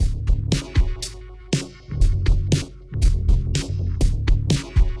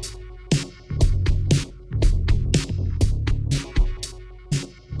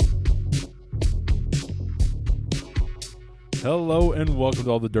Hello and welcome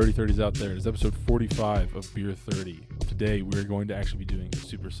to all the Dirty 30s out there. It's episode 45 of Beer 30. Today we're going to actually be doing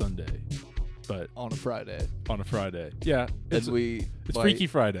Super Sunday, but on a Friday. Yeah, it's Freaky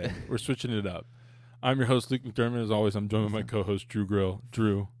Friday. We're switching it up. I'm your host, Luke McDermott. As always, I'm joined with my co-host, Drew Grill.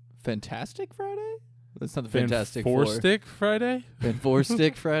 Drew. Fantastic Friday? That's not the Fantastic Four Four. Stick Friday? Four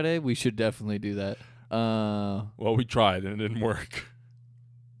Stick Friday? We should definitely do that. Well, we tried and it didn't work.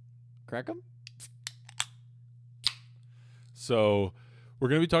 Crack 'em? So we're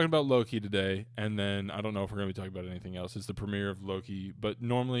going to be talking about Loki today, and then I don't know if we're going to be talking about anything else. It's the premiere of Loki, but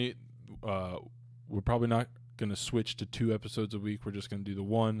normally we're probably not going to switch to 2 episodes a week. We're just going to do the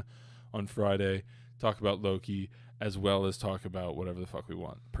one on Friday, talk about Loki, as well as talk about whatever the fuck we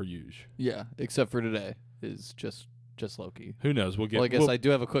want, per usual. Yeah, except for today is just Loki. Who knows? We'll get. Well, I guess I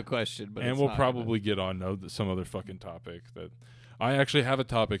do have a quick question, but we'll probably get on some other fucking topic that. I actually have a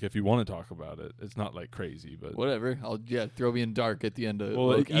topic if you want to talk about it. It's not like crazy, but whatever. Throw me in dark at the end of.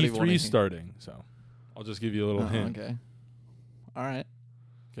 Well, E3 is starting, so I'll just give you a little hint. Okay. All right.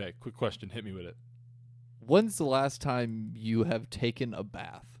 Okay. Quick question. Hit me with it. When's the last time you have taken a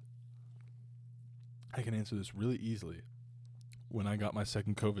bath? I can answer this really easily. When I got my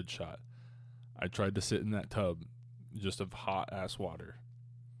second COVID shot, I tried to sit in that tub, just of hot ass water.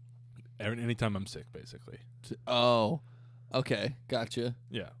 Anytime I'm sick, basically. Oh. Okay, gotcha.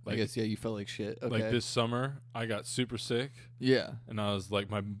 Yeah. I guess, you felt like shit. Okay. Like this summer, I got super sick. Yeah. And I was like,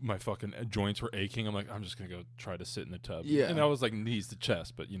 my fucking joints were aching. I'm like, I'm just going to go try to sit in the tub. Yeah. And I was like knees to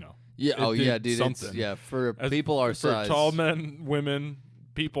chest, but Yeah, dude. Something. For people our size. For tall men, women,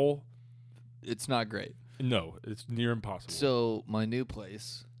 people. It's not great. No, it's near impossible. So, my new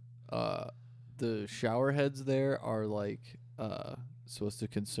place, the shower heads there are like, supposed to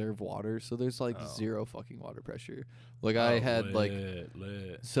conserve water, so there's zero fucking water pressure. I had lit.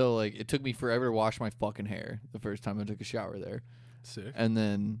 So it took me forever to wash my fucking hair the first time I took a shower there. Sick. And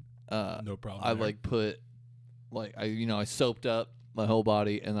then no problem. I put I soaped up my whole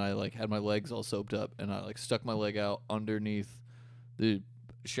body, and I had my legs all soaped up, and I stuck my leg out underneath the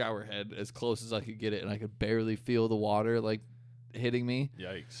shower head as close as I could get it, and I could barely feel the water hitting me.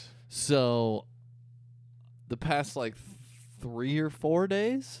 Yikes. So the past 3 or 4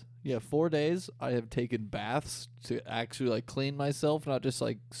 days, 4 days, I have taken baths to actually clean myself, not just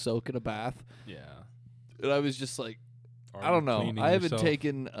soak in a bath. Yeah. And I was just I don't know. I haven't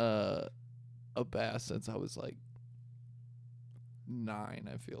taken a bath since I was 9,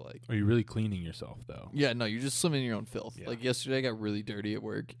 I feel like. Are you really cleaning yourself though? Yeah, no, you're just swimming in your own filth. Yeah. Yesterday I got really dirty at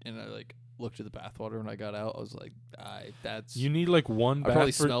work, and I looked at the bathwater when I got out. I was like, that's... You need one bath.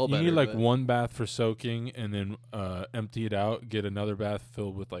 Probably smell better, you need one bath for soaking, and then empty it out. Get another bath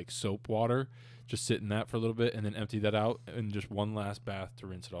filled with soap water. Just sit in that for a little bit, and then empty that out, and just one last bath to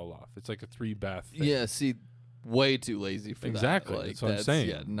rinse it all off. It's like a 3-bath thing. Yeah, see, way too lazy for exactly. that. That's what I'm saying.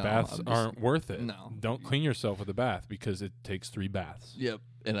 Yeah, no, baths aren't worth it. No. Don't clean yourself with a bath because it takes 3 baths. Yep,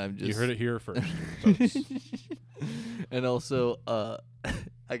 and I'm just... You heard it here first, folks. And also,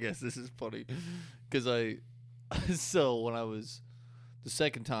 I guess this is funny because so when I was the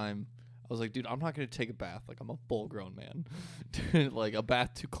second time, I was like, dude, I'm not going to take a bath. I'm a full grown man. A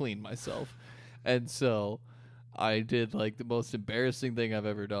bath to clean myself. And so I did the most embarrassing thing I've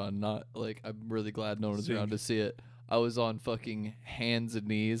ever done. Not I'm really glad no one was around to see it. I was on fucking hands and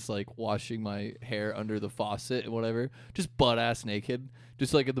knees, washing my hair under the faucet and whatever, just butt ass naked,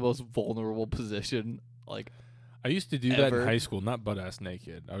 just in the most vulnerable position. I used to do that in high school, not butt ass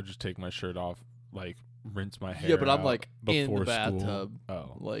naked. I would just take my shirt off, rinse my hair. Yeah, but I'm before in the bathtub.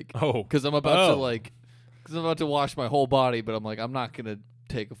 Oh, because I'm about to wash my whole body, but I'm not gonna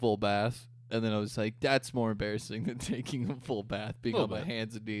take a full bath. And then I was like, that's more embarrassing than taking a full bath, being on my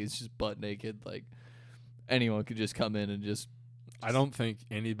hands and knees, just butt naked. Anyone could just come in and just. I don't think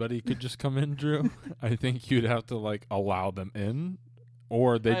anybody could just come in, Drew. I think you'd have to allow them in,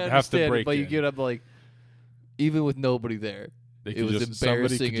 or they'd have to break but in. You get up even with nobody there. It was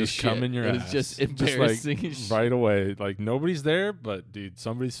embarrassing as shit. Come in your ass. It was just embarrassing as shit. Right away. Nobody's there, but dude,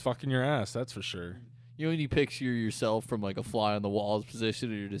 somebody's fucking your ass. That's for sure. You know when you picture yourself from a fly on the walls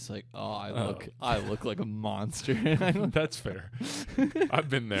position, and you're just I look like a monster. That's fair. I've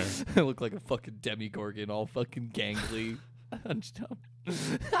been there. I look like a fucking demigorgon, all fucking gangly, hunched up.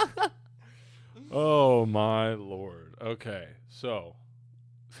 Oh my lord. Okay, so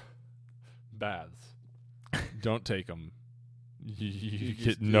baths. Don't take them. You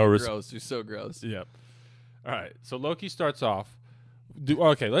get no gross. You're so gross. Yep. All right. So Loki starts off.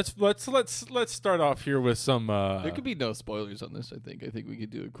 Let's start off here with some. There could be no spoilers on this. I think we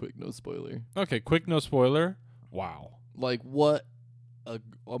could do a quick no spoiler. Okay, quick no spoiler. Wow. What a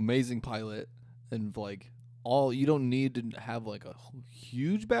amazing pilot, and you don't need to have like a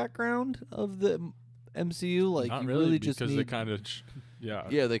huge background of the MCU. Like Not you really, just because need. they kind of, yeah.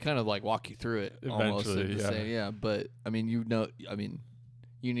 Yeah, they kind of like walk you through it almost. Eventually, yeah. Yeah, but I mean, you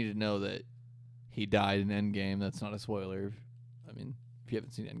need to know that he died in Endgame. That's not a spoiler. I mean, if you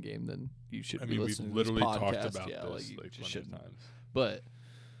haven't seen Endgame, then you should I be mean, we've listening to literally this podcast. talked about yeah, this like you like just plenty shouldn't. of times. But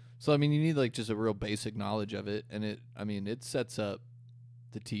so I mean, you need like just a real basic knowledge of it, and it sets up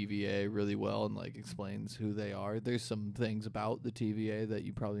the TVA really well and like explains who they are. There's some things about the TVA that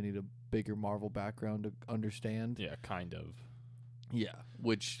you probably need a bigger Marvel background to understand. Yeah, kind of. Yeah,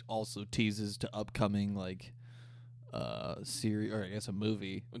 which also teases to upcoming like series, or I guess a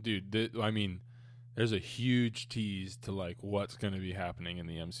movie. Dude, I mean, there's a huge tease to like what's going to be happening in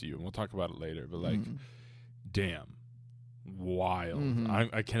the MCU, and we'll talk about it later. But like, damn, wild!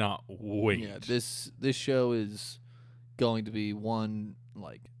 I cannot wait. Yeah, this show is going to be one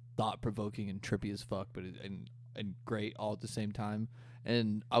like thought provoking and trippy as fuck, but and great all at the same time.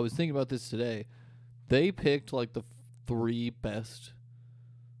 And I was thinking about this today. They picked like the 3 best,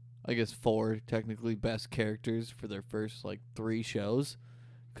 I guess 4 technically best characters for their first like 3 shows,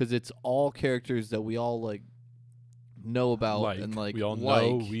 because it's all characters that we all like know about and like we all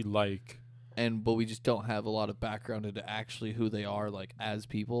know we like, but we just don't have a lot of background into actually who they are like as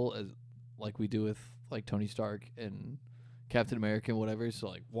people, as like we do with like Tony Stark and Captain America and whatever. So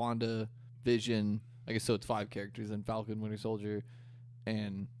like Wanda, Vision, I guess so it's 5 characters, and Falcon, Winter Soldier,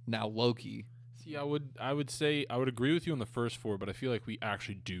 and now Loki. See, I would say I would agree with you on the first 4, but I feel like we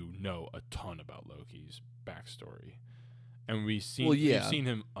actually do know a ton about Loki's backstory, and we've seen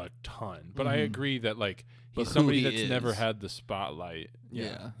him a ton. But I agree that like he's somebody that's never had the spotlight.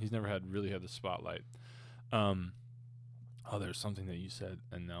 Yeah, he's never really had the spotlight. There's something that you said,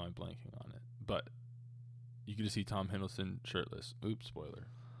 and now I'm blanking on it. But you get to see Tom Hiddleston shirtless. Oops, spoiler.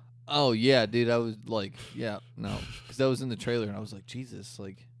 Oh yeah, dude. I was like, because that was in the trailer, and I was like, Jesus,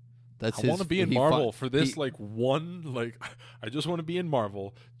 like. I want to be in Marvel for this I just want to be in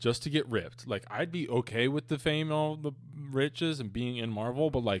Marvel just to get ripped. Like, I'd be okay with the fame and all the riches and being in Marvel,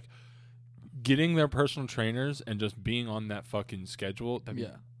 but like getting their personal trainers and just being on that fucking schedule.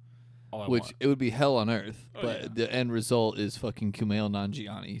 All I want. It would be hell on earth, but the end result is fucking Kumail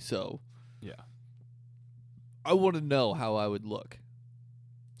Nanjiani. So yeah, I want to know how I would look.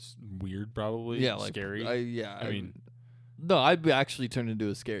 It's weird, probably. Yeah, like scary. I mean. No, I'd be actually turned into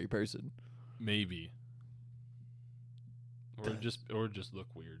a scary person. Maybe. Or just look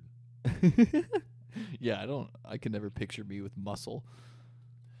weird. Yeah, I can never picture me with muscle.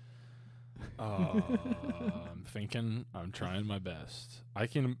 I'm thinking. I'm trying my best. I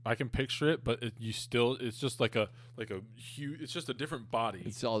can picture it, but it's just like a huge. It's just a different body.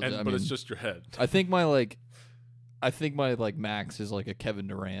 It's all. But it's just your head. I think my max is like a Kevin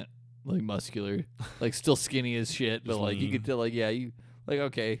Durant. Like muscular, like still skinny as shit, but like lean. You could tell, like you like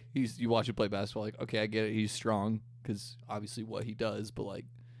okay, you watch him play basketball, like okay, I get it, he's strong because obviously what he does, but like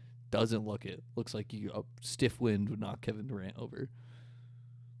doesn't look it. Looks like a stiff wind would knock Kevin Durant over.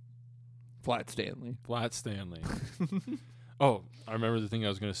 Flat Stanley. Oh, I remember the thing I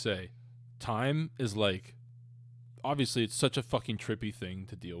was gonna say. Time is like, obviously it's such a fucking trippy thing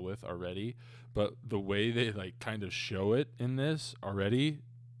to deal with already, but the way they like kind of show it in this already.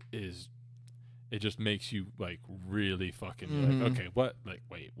 It just makes you like really fucking like, okay, what? Like,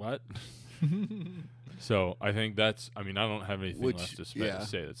 wait, what? So I think I don't have anything left to say.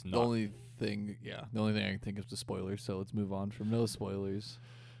 That's not the only thing I can think of is the spoilers. So let's move on from no spoilers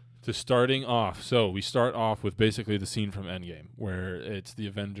to starting off. So we start off with basically the scene from Endgame where it's the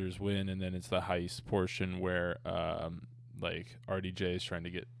Avengers win, and then it's the heist portion where like RDJ is trying to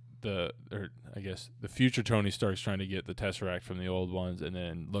get the future Tony Stark's trying to get the Tesseract from the old ones, and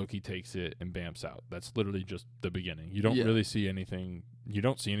then Loki takes it and bamps out. That's literally just the beginning. You don't really see anything. You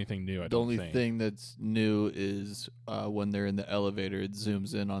don't see anything new. The only thing that's new is when they're in the elevator, it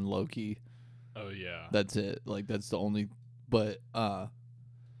zooms in on Loki. Oh yeah, that's it. Like that's the only. But the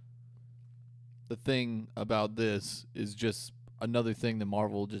thing about this is just another thing that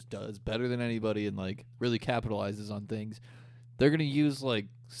Marvel just does better than anybody, and like really capitalizes on things. They're gonna use like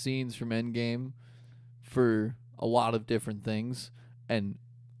scenes from Endgame for a lot of different things, and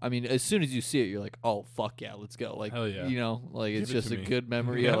I mean, as soon as you see it, you're like, "Oh fuck yeah, let's go!" Like, hell yeah. You know, like Give it's just a good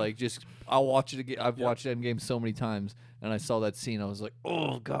memory. Yeah. Like, just I'll watch it again. I've watched Endgame so many times, and I saw that scene. I was like,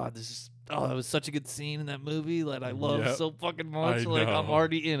 "Oh god, that was such a good scene in that movie that I love so fucking much." Like, I'm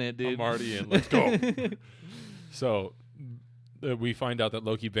already in it, dude. I'm already in. Let's go. So. We find out that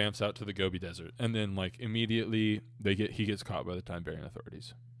Loki vamps out to the Gobi Desert, and then like immediately he gets caught by the Time-Bearing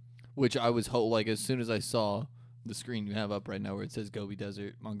authorities. Which I was like as soon as I saw the screen you have up right now where it says Gobi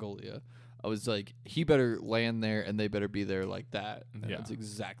Desert, Mongolia, I was like, he better land there, and they better be there like that. And Yeah. that's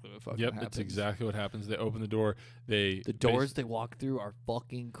exactly what fucking Yep, happens. it's exactly what happens. They open the door. The doors they walk through are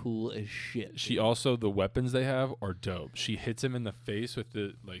fucking cool as shit. She dude. also, the weapons they have are dope. She hits him in the face with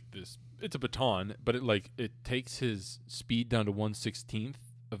the this. It's a baton, but it takes his speed down to 1/16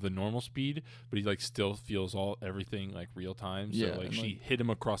 of the normal speed, but he still feels everything real time. So Yeah, and, she hit him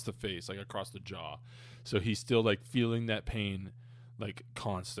across the face, across the jaw. So he's still feeling that pain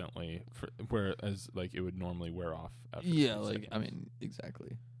constantly, whereas it would normally wear off after a Yeah, few I seconds. mean,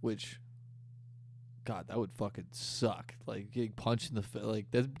 exactly. Which, God, that would fucking suck. Getting punched in the face,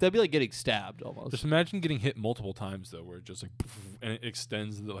 that'd be like getting stabbed almost. Just imagine getting hit multiple times though, where it just and it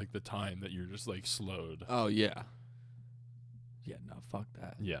extends the time that you're just slowed. Oh yeah. Yeah, no, fuck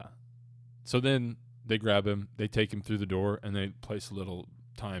that. Yeah. So then they grab him, they take him through the door, and they place a little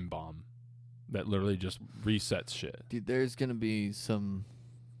time bomb that literally just resets shit. Dude, there's gonna be some,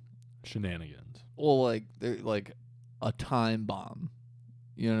 Shenanigans. a time bomb.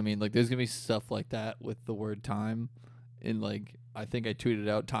 You know what I mean? There's gonna be stuff like that with the word time, in I think I tweeted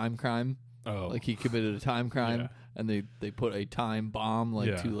out time crime. Oh. He committed a time crime, Yeah. and they put a time bomb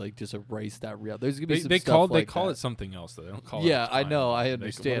Yeah. to just erase that real. There's gonna be some They stuff call that. it something else though. They don't call Yeah, it I time. know, I What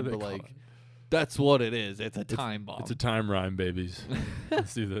understand, do they but call it? that's what it is. It's a time bomb. It's a time rhyme, babies.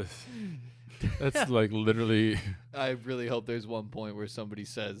 Let's do this. That's literally I really hope there's one point where somebody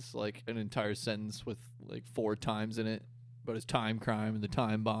says an entire sentence with 4 times in it, but it's time crime and the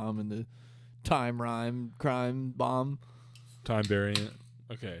time bomb and the time rhyme crime bomb. time variant.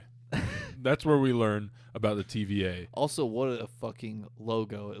 Okay. That's where we learn about the TVA. Also, what a fucking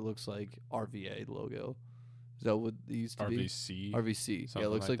logo! It looks like RVA logo. Is that what it used to RVC. be? RVC. Yeah, it something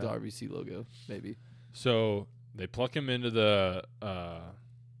looks like like that. the RVC logo. Maybe. So they pluck him into the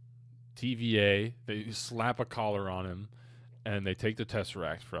TVA. They slap a collar on him, and they take the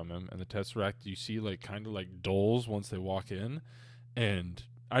Tesseract from him. And the Tesseract, you see, kind of dulls once they walk in. And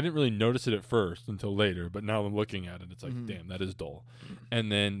I didn't really notice it at first until later, but now I'm looking at it, it's Mhm. damn, that is dull.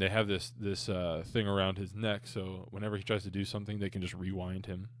 And then they have this thing around his neck, so whenever he tries to do something, they can just rewind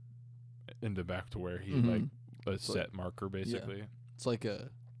him into back to where he Mhm. a It's set marker basically. It's like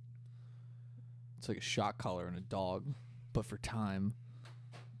a shock collar in a dog, but for time.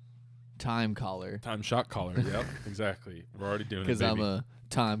 Time collar. Time shot collar. Yep, exactly. We're already doing it. Because I'm baby. a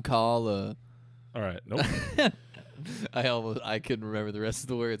time caller. All right. Nope. I couldn't remember the rest of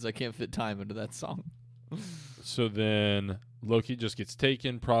the words. I can't fit time into that song. So then Loki just gets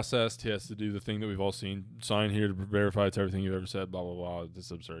taken, processed. He has to do the thing that we've all seen. Sign here to verify it's everything you've ever said, blah, blah, blah. This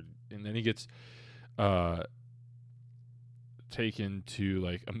is absurd. And then he gets taken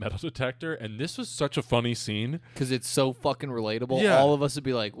to a metal detector. And this was such a funny scene. Because it's so fucking relatable. Yeah. All of us would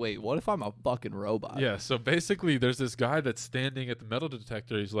be like, wait, what if I'm a fucking robot? Yeah. So basically, there's this guy that's standing at the metal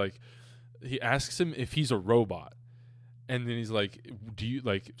detector. He asks him if he's a robot. And then he's like, do you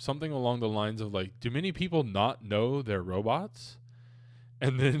something along the lines of do many people not know they're robots?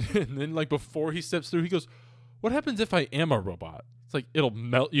 And then before he steps through, he goes, what happens if I am a robot? It's it'll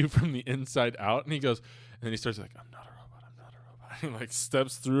melt you from the inside out. And he goes, and then he starts I'm not a robot. I'm not a robot. And he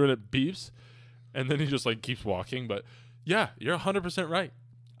steps through and it beeps. And then he just keeps walking. But yeah, you're 100% right.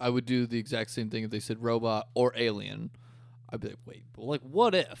 I would do the exact same thing if they said robot or alien. I'd be like, wait, but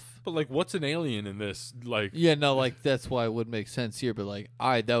what if? But what's an alien in this? Yeah, no, that's why it would make sense here. But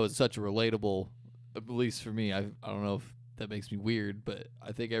that was such a relatable, at least for me. I don't know if that makes me weird, but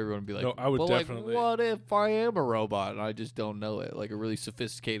I think everyone would be like, No, I would but definitely- what if I am a robot and I just don't know it? A really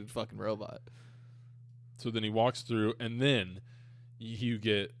sophisticated fucking robot. So then he walks through, and then you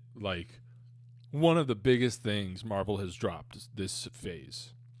get one of the biggest things Marvel has dropped this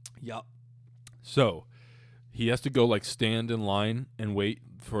phase. Yup. So he has to go stand in line and wait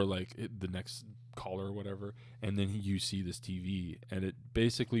for the next caller or whatever, and then you see this TV, and it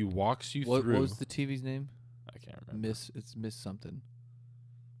basically walks you What through. was the TV's name? I can't remember. It's Miss something.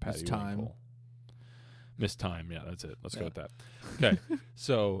 Patty Time. Winkle. Miss Time. Yeah, that's it. Let's go Yeah. with that. Okay,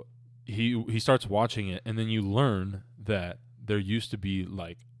 so he starts watching it, and then you learn that there used to be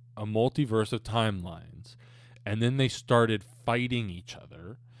a multiverse of timelines, and then they started fighting each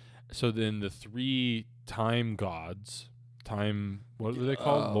other. So then the 3 time gods, what are they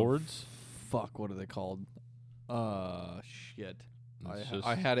called? Lords? Fuck, what are they called? Shit. It's just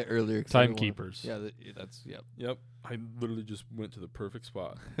I had it earlier. 'cause I didn't wanna- timekeepers. Yeah, that's yep. Yep. I literally just went to the perfect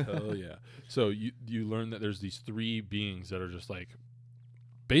spot. Hell yeah. So you learn that there's these 3 beings that are just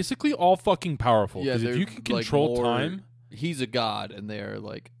basically all fucking powerful. Yeah, 'Cause if they're, you can control more- time, He's a god, and they're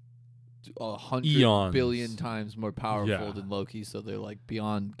 100 Eons. billion times more powerful Yeah. than Loki. So they're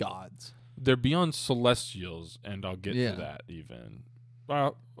beyond gods. they're beyond celestials, and I'll get Yeah. to that even.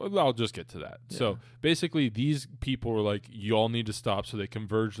 I'll just get to that. Yeah. So basically, these people were like, "Y'all need to stop." So they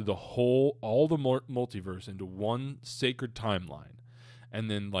converged all the multiverse into one sacred timeline, and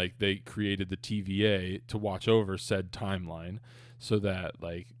then like they created the TVA to watch over said timeline, so that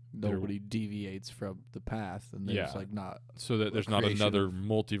like Nobody deviates from the path, and there's like not so that there's not creation another of-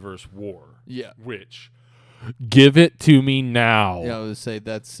 multiverse war. Yeah. Which, give it to me now. Yeah, I would say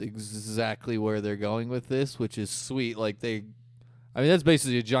that's exactly where they're going with this, which is sweet. Like I mean, that's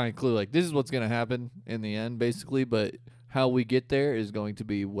basically a giant clue. Like, this is what's going to happen in the end, basically, but how we get there is going to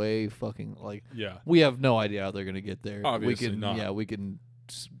be way fucking, like, Yeah. we have no idea how they're going to get there. Obviously we can, not. Yeah, we can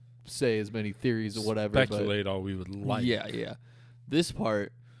say as many theories or whatever. Speculate all we would like. Yeah. This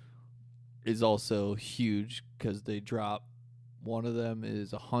part is also huge because they drop, one of them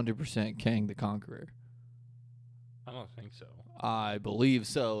is 100% Kang the Conqueror. I don't think so. I believe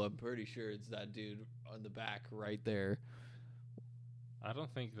so. I'm pretty sure it's that dude on the back right there. I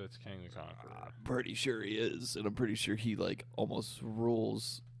don't think that's Kang the Conqueror. I'm pretty sure he is, and I'm pretty sure he like almost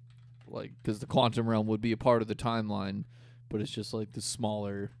rules, like, because the quantum realm would be a part of the timeline, but it's just like the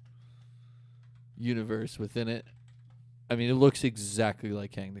smaller universe within it. I mean, it looks exactly like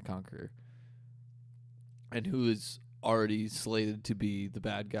Kang the Conqueror, and who is already slated to be the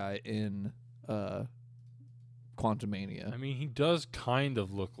bad guy in Quantumania. I mean, he does kind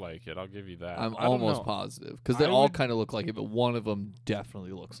of look like it. I'll give you that. I'm I don't almost know. positive because they I all would- kind of look like it, but one of them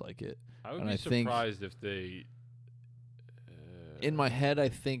definitely looks like it. I would and be I think- surprised if they. In my head, I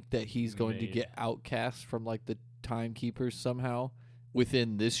think that he's going to made- get outcast from like the Timekeepers somehow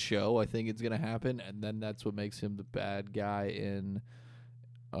within this show. I think it's going to happen, and then that's what makes him the bad guy in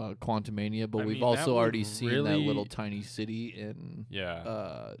Quantumania. But I we've mean, also that would already seen that really- little tiny city in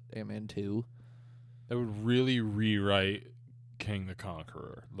Yeah, Ant-Man 2. that would really rewrite King the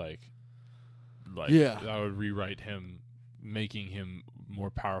Conqueror. Like, Yeah. that would rewrite him, making him more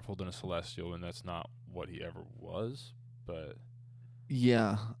powerful than a Celestial, and that's not what he ever was. But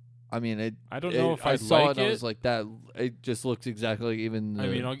Yeah. I mean, I don't know if I I'd saw like it and I it. was like, that. It just looks exactly like even. I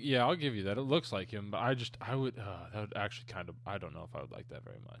mean, I'll give you that. It looks like him, but I would that would actually kind of. I don't know if I would like that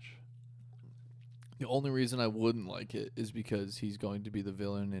very much. the only reason I wouldn't like it is because he's going to be the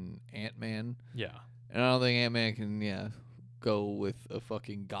villain in Ant-Man. Yeah. And I don't think Ant-Man can, go with a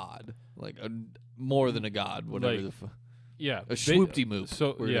fucking god. Like, more than a god, whatever Like, the Yeah. a swoopty moop,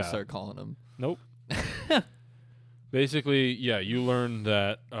 So we're yeah. going to start calling him. Nope. Basically, yeah, you learn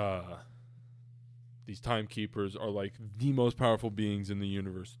that these timekeepers are like the most powerful beings in the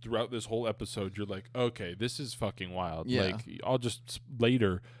universe. Throughout this whole episode, you're like, okay, this is fucking wild. Yeah. Like,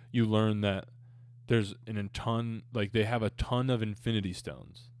 later you learn that there's like they have a ton of Infinity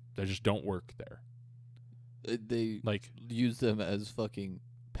Stones that just don't work there. They Like, use them as fucking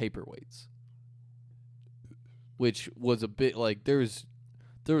paperweights. Which was a bit like, there was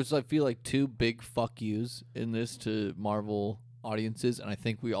I feel like 2 big fuck yous in this to Marvel audiences, and I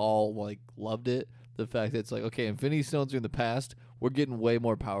think we all like loved it. The fact that it's like, okay, Infinity Stones are in the past, we're getting way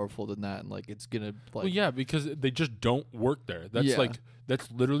more powerful than that, and like it's gonna like well, yeah, because they just don't work there. That's Yeah.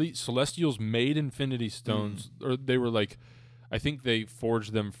 that's literally Celestials made Infinity Stones, or they were like, I think they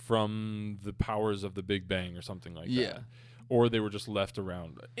forged them from the powers of the Big Bang or something like Yeah. that, or they were just left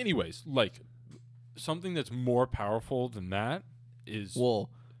around. Anyways, like something that's more powerful than that is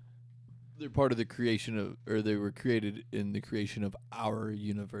Well, they're part of the creation of, or they were created in the creation of our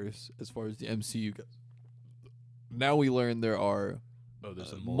universe as far as the MCU goes. Now we learn there are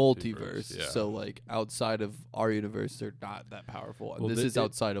there's a multiverse. Yeah. So, like, outside of our universe, they're not that powerful. And Well, this th- is it-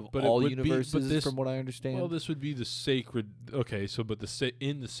 outside of but it all would be- but universes, this- from what I understand. well, this would be the sacred. Okay, so but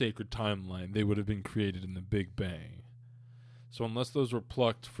in the sacred timeline, they would have been created in the Big Bang. So unless those were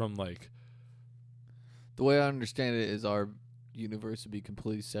plucked from like. The way I understand it is our universe would be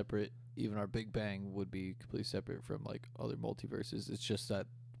completely separate. Even our Big Bang would be completely separate from, like, other multiverses. It's just that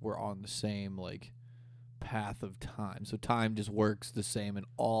we're on the same, like, path of time. So time just works the same in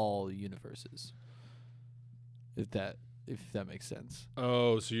all universes. If that makes sense.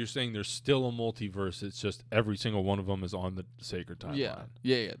 Oh, so you're saying there's still a multiverse? It's just every single one of them is on the sacred timeline.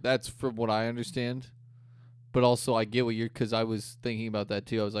 Yeah. That's from what I understand. But also, I get what you're, because I was thinking about that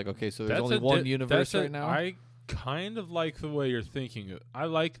too. I was like, okay, so there's only one universe right now. I kind of like the way you're thinking.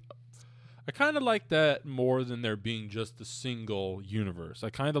 I kind of like that more than there being just a single universe. I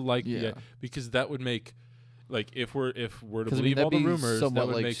kind of like Yeah. because that would make, like, if we're to 'Cause, I mean, believe all that'd the be rumors, somewhat that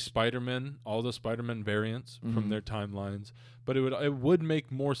would like make Spider-Man, all the Spider-Man variants Mhm. from their timelines. But it would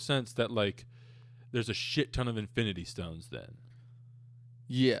make more sense that, like, there's a shit ton of Infinity Stones then.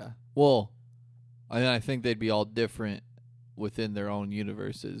 Yeah. Well, I think they'd be all different within their own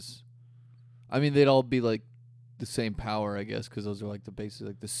universes. I mean, they'd all be like the same power, I guess, because those are like the basically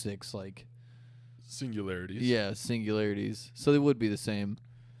like the 6 like Singularities. yeah singularities. So they would be the same.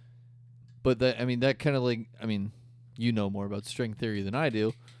 But that kind of like you know more about string theory than I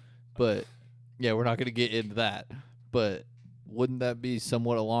do, but yeah, we're not gonna get into that. But wouldn't that be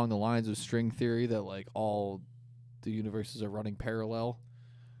somewhat along the lines of string theory that like all the universes are running parallel?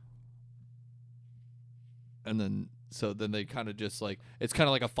 And then they kind of just like it's kind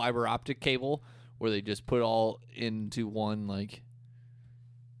of like a fiber optic cable where they just put it all into one like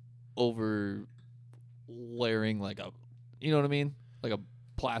over layering like a, you know what I mean, like a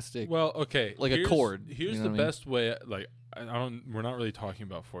plastic. Well, okay. Like a cord. Here's you know the what I mean? best way. Like, I don't. We're not really talking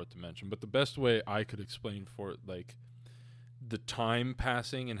about fourth dimension, but the best way I could explain for like the time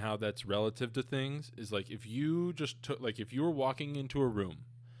passing and how that's relative to things is like if you just took like if you were walking into a room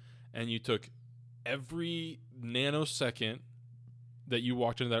and you took every nanosecond that you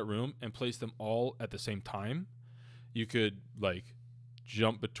walked into that room and placed them all at the same time, you could like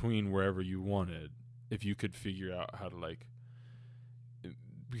jump between wherever you wanted if you could figure out how to like,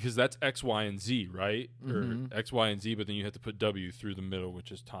 because that's X, Y, and Z, right? Mhm. Or X, Y, and Z, but then you have to put W through the middle,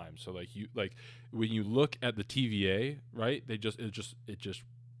 which is time. So like you like when you look at the TVA, right? It just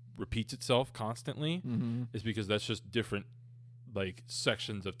repeats itself constantly. Mm-hmm. Is because that's just different like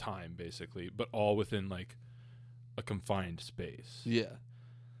sections of time basically, but all within like a confined space. Yeah.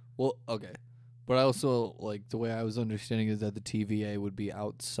 Well, okay. But I also like the way I was understanding is that the TVA would be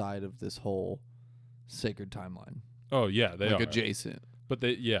outside of this whole sacred timeline, Oh yeah, they like are adjacent. But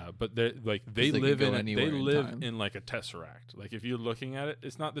they like they they can live go in anywhere they in live time. in like a tesseract. Like if you're looking at it,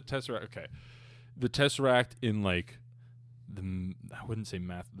 it's not the tesseract. Okay, the tesseract in like I wouldn't say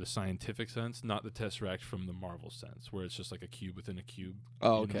the scientific sense, not the tesseract from the Marvel sense, where it's just like a cube within a cube. Oh,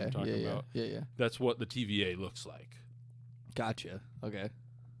 You know what okay. I'm talking Yeah, about? yeah. That's what the TVA looks like. Gotcha. Okay.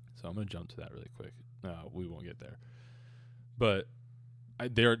 So I'm gonna jump to that really quick. No, we won't get there. But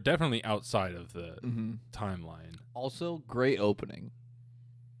they're definitely outside of the Mm-hmm. timeline. Also, great opening.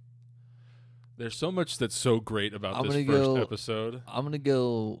 There's so much that's so great about I'm this gonna first go- episode. I'm gonna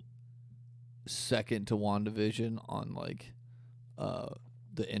go second to WandaVision on like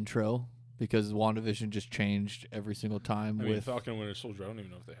the intro, because WandaVision just changed every single time I mean, with Falcon and Winter Soldier, I don't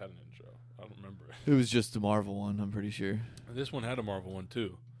even know if they had an intro. I don't remember. it was just the Marvel one, I'm pretty sure. This one had a Marvel one,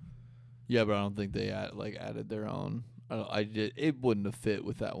 too. Yeah, but I don't think they added their own. It wouldn't have fit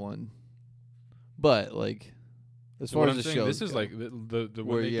with that one. But like, as So far what as I'm the saying, show, this is like the when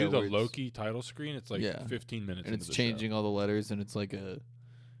Where- they yeah, do the where it's- Loki title screen, it's like Yeah. 15 minutes and into it's the changing all the letters, and it's like a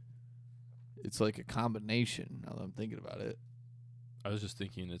combination. Now that I'm thinking about it, show. I was just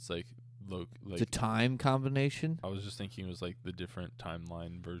thinking it's like Loki. it's Like a time combination. I was just thinking it was like the different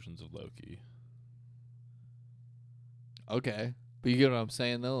timeline versions of Loki. Okay, but you get what I'm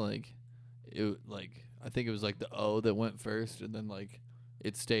saying though. Like, I think it was like the O that went first, and then like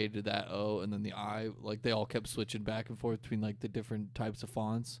it stayed to that O, and then the I. Like they all kept switching back and forth between like the different types of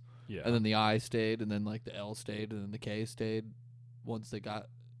fonts, Yeah. and then the I stayed, and then like the L stayed, and then the K stayed. Once they got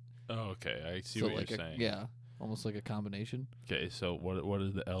Oh, okay. I see so what like you're saying. yeah, almost like a combination. Okay, so what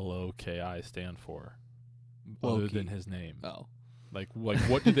does the LOKI stand for? Other Loki. than his name. Oh, Like what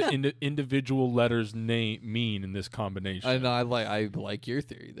do the individual letters mean in this combination? I know. I like your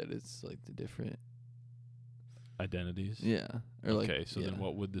theory that it's like the different. Identities. Yeah. Or like, Okay, so yeah. then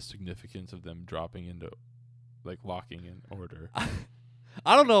what would the significance of them dropping into, like, locking in order?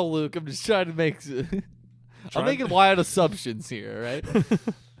 I don't know, Luke. I'm just trying to make. I'm making wild assumptions here, right?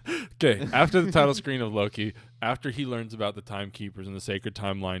 Okay, after the title screen of Loki, after he learns about the Timekeepers and the Sacred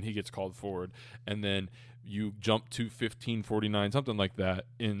Timeline, he gets called forward, and then you jump to 1549, something like that,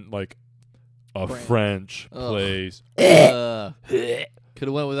 in, like, a France. French Ugh. place. Could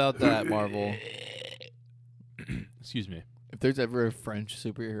have went without that, Marvel. Excuse me. If there's ever a French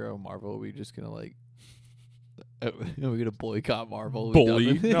superhero Marvel, are we just gonna like? Are we gonna boycott Marvel? Are we done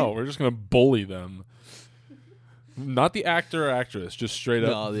Bully? with it? No, we're just going to bully them. Not the actor or actress, just straight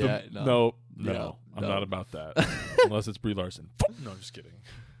up. No, No, no, I'm no. not about that. Unless it's Brie Larson. No, just kidding.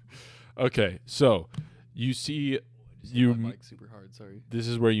 Okay, so you see, Like super hard. Sorry. this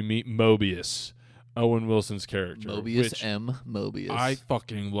is where you meet Mobius, Owen Wilson's character. Mobius which M. Mobius. I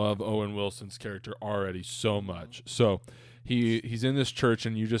fucking love Owen Wilson's character already so much. So he's in this church,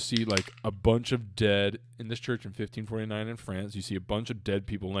 and you just see like a bunch of dead in this church in 1549 in France. You see a bunch of dead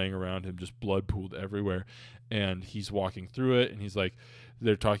people laying around him, just blood pooled everywhere. And he's walking through it, and he's like,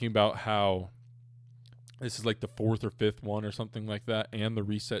 they're talking about how this is like the 4th or 5th one or something like that, and the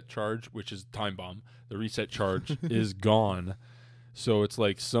reset charge, which is time bomb. The reset charge is gone. So it's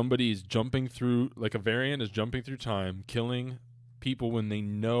like somebody's jumping through, like a variant is jumping through time, killing people when they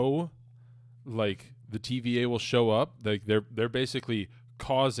know, like, the TVA will show up. Like they're basically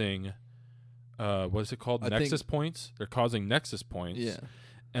causing, what is it called? Nexus points. They're causing nexus points. Yeah.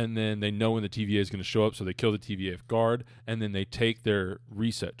 And then they know when the TVA is going to show up, so they kill the TVA guard, and then they take their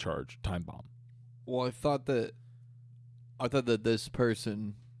reset charge time bomb. Well, I thought that this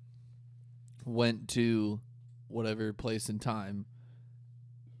person went to whatever place in time.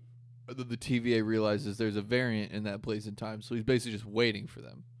 The TVA realizes there's a variant in that place in time, so he's basically just waiting for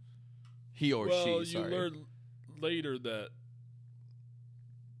them. He or she. Sorry. You learn later that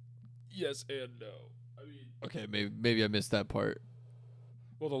yes and no. I mean, okay, maybe I missed that part.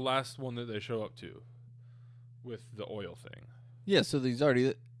 Well, the last one that they show up to, with the oil thing. Yeah, so he's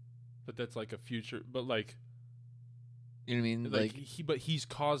already. But that's like a future. But like, you know what I mean? Like he's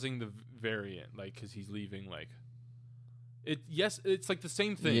causing the variant, like, because he's leaving. Like, it's like the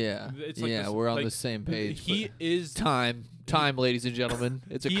same thing. Yeah, it's like we're on the same page. He is time, ladies and gentlemen.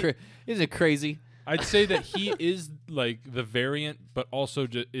 Isn't it crazy? I'd say that he is like the variant, but also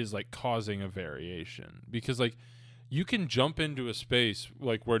is like causing a variation, because like you can jump into a space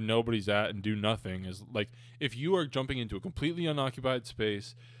like where nobody's at and do nothing. Is like if you are jumping into a completely unoccupied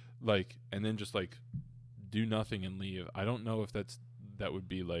space, like, and then just like do nothing and leave. I don't know if that would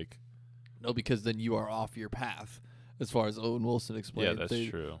be like. No, because then you are off your path, as far as Owen Wilson explained. Yeah, that's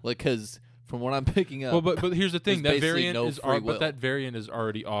true. Like, because from what I'm picking up, well, but here's the thing: that variant but that variant is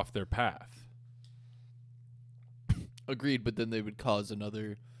already off their path. Agreed, but then they would cause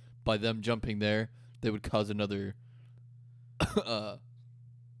another. By them jumping there, they would cause another.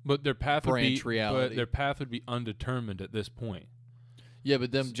 But their path branch reality. But their path would be undetermined at this point. Yeah,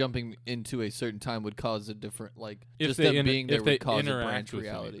 but them jumping into a certain time would cause a different, like, if just they them being there would cause a interact branch with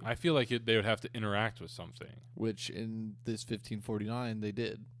reality. I feel like they would have to interact with something. Which in this 1549 they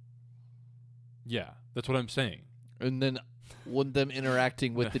did. Yeah, that's what I'm saying. And then wouldn't them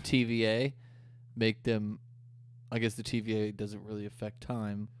interacting with the TVA make them? I guess the TVA doesn't really affect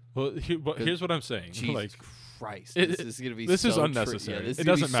time. Well, here's what I'm saying. Jesus like, Christ, this is gonna be. This so is unnecessary. This it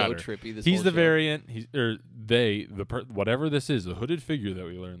doesn't be matter. So trippy, he's the show. variant. Whatever this is, the hooded figure that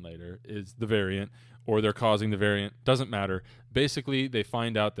we learn later is the variant, or they're causing the variant. Doesn't matter. Basically, they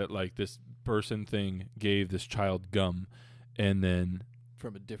find out that like this person thing gave this child gum, and then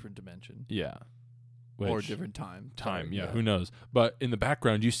from a different dimension. Yeah. Or a different time. Yeah, who knows? But in the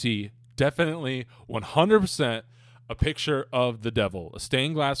background, you see definitely 100% a picture of the devil, a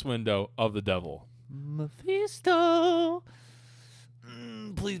stained glass window of the devil. Mephisto.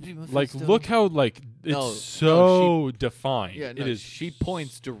 Please be Mephisto. Like, look how, like, it's defined. Yeah, no, it is. She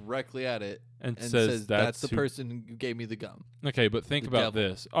points directly at it and says that's the person who gave me the gum. Okay, but think about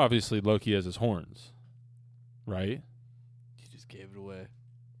this. Obviously, Loki has his horns, right? You just gave it away.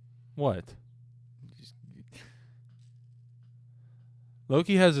 What?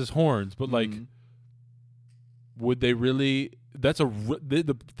 Loki has his horns, but like, would they really? That's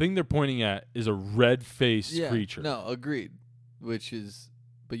the thing they're pointing at is a red-faced creature. No, agreed. But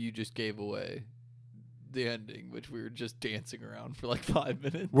you just gave away the ending, which we were just dancing around for like 5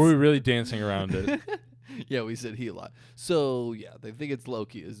 minutes. Were we really dancing around it? Yeah, we said he a lot. So yeah, they think it's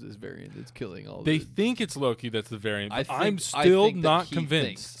Loki as this variant that's killing all. They think it's Loki that's the variant. But I'm I still think not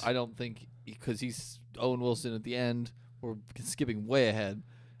convinced. I don't think because he's Owen Wilson at the end. We're skipping way ahead.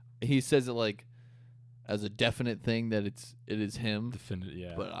 He says it like as a definite thing that it is him. Definite,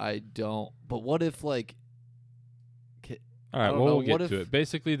 yeah. But I don't. But what if like? All right, well, we'll get to it.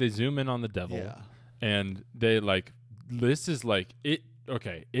 Basically, they zoom in on the devil, and they like this is like it.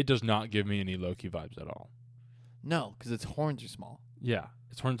 Okay, it does not give me any Loki vibes at all. No, because its horns are small. Yeah,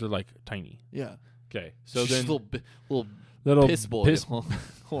 its horns are like tiny. Yeah. Okay, so just then little piss boy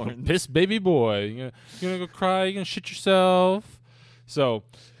horns, piss baby boy. You're gonna go cry. You're gonna shit yourself. So.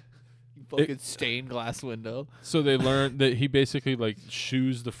 Fucking stained glass window. So they learn that he basically like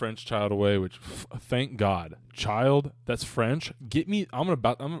shoos the French child away, which thank God, child that's French. Get me! I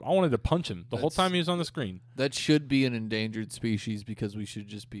wanted to punch him the whole time he was on the screen. That should be an endangered species because we should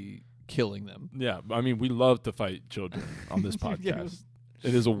just be killing them. Yeah, I mean we love to fight children on this podcast.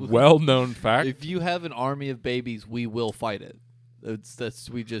 It is a well-known fact. If you have an army of babies, we will fight it. No.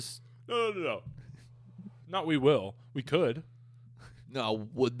 Not we will. We could. No,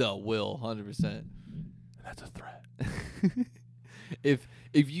 will 100%. That's a threat. If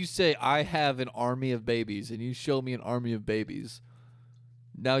you say I have an army of babies and you show me an army of babies,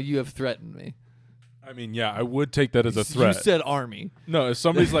 now you have threatened me. I mean, yeah, I would take that as a threat. You said army. No, if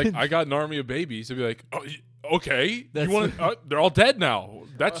somebody's like, I got an army of babies, I'd be like, oh, okay, you want? They're all dead now.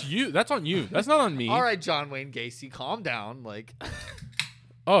 That's you. That's on you. That's not on me. All right, John Wayne Gacy, calm down. Like,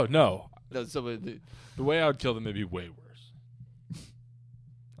 oh no, the way I would kill them would be way worse.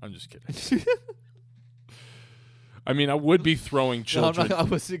 I'm just kidding. I mean, I would be throwing No, children. I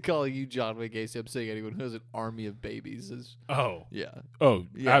wasn't calling you John Wayne Gacy. I'm saying anyone who has an army of babies is. Oh, Yeah. oh,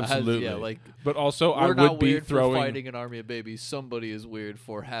 Yeah, absolutely. like but also, I we're not would be weird for throwing. fighting an army of babies. Somebody is weird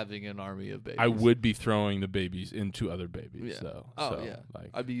for having an army of babies. I would be throwing the babies into other babies. Yeah. So, Oh yeah. like,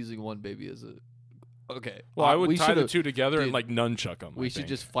 I'd be using one baby as a. Okay. well, I would we tie the should've- two together and dude, like nunchuck them. We should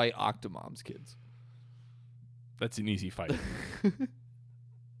just fight Octomom's kids. That's an easy fight.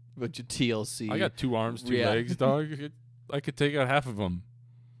 Bunch of TLC. I got 2 arms, 2 Yeah. legs, dog. I could take out half of them.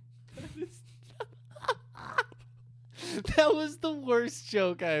 That was the worst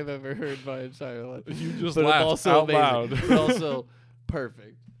joke I've ever heard in my entire life. You just But laughed also out amazing. loud. But also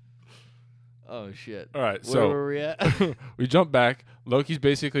perfect. Oh shit. All right, Where so were we at? we jump back. Loki's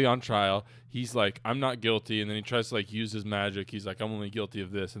basically on trial. He's like, I'm not guilty. And then he tries to like use his magic. He's like, I'm only guilty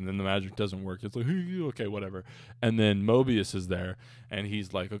of this. And then the magic doesn't work. It's like, okay, whatever. And then Mobius is there. And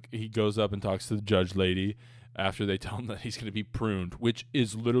he's like, okay, he goes up and talks to the judge lady after they tell him that he's going to be pruned, which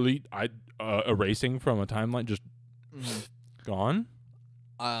is literally erasing from a timeline, just gone.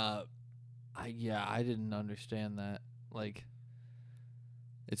 I didn't understand that. Like,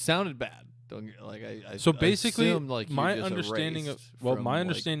 it sounded bad. Don't get, like I. So I basically, assumed, like, you my just understanding of erased well, from, my like,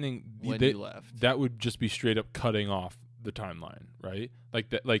 understanding when they- you left. that would just be straight up cutting off the timeline, right? Like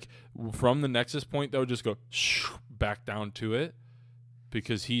that, like from the Nexus point, that would just go back down to it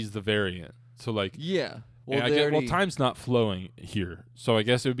because he's the variant. So like, Yeah. well, Well, time's not flowing here. So I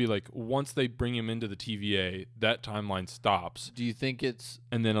guess it would be like once they bring him into the TVA, that timeline stops, do you think it's?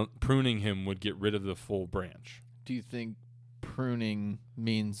 and then pruning him would get rid of the full branch. Do you think pruning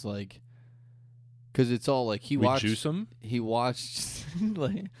means like? Because it's all like We juice him. he watched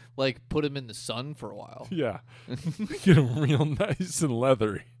like put him in the sun for a while. Yeah, get him real nice and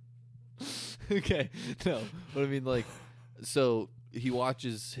leathery. Okay, no, but I mean like, so he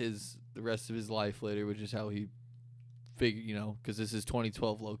watches the rest of his life later, which is how he figure, because this is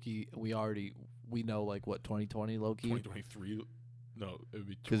 2012 Loki. We know like what 2020 Loki. 2023. No, it would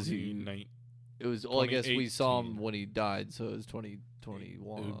be 'Cause he- 2019. It was. Well, I guess we saw him 2018. when he died, so it was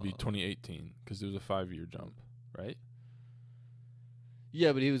 2021. It would be 2018 because there was a 5-year jump, right?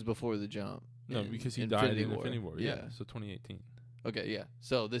 Yeah, but he was before the jump. No, in because he Infinity died in War. Infinity War. Yeah, so 2018. Okay, yeah.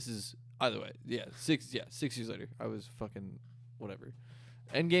 So this is either way. Yeah, 6 years later. I was fucking whatever.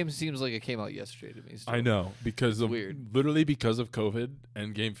 Endgame seems like it came out yesterday to me. Still. I know because It's of weird. literally because of COVID,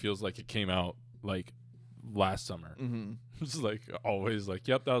 Endgame feels like it came out like last summer. Mm-hmm. It's like always like,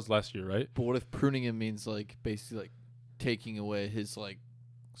 yep, that was last year, right? But what if pruning him means like basically like taking away his like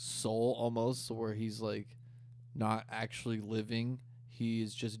soul almost, so where he's like not actually living, he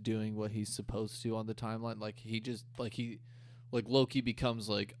is just doing what he's supposed to on the timeline. Like Loki becomes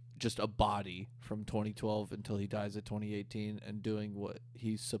like just a body from 2012 until he dies at 2018 and doing what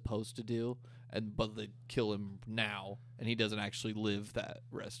he's supposed to do, but they kill him now and he doesn't actually live that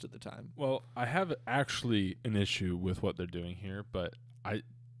rest of the time. Well, I have actually an issue with what they're doing here, but I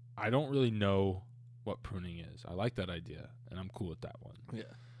don't really know what pruning is. I like that idea, and I'm cool with that one. Yeah.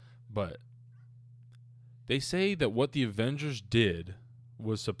 But they say that what the Avengers did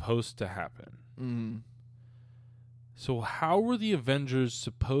was supposed to happen. Mm-hmm. So how were the Avengers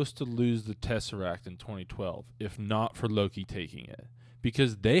supposed to lose the Tesseract in 2012 if not for Loki taking it?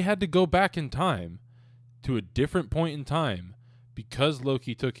 Because they had to go back in time to a different point in time because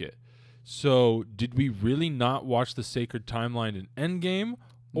Loki took it. So did we really not watch the Sacred Timeline in Endgame?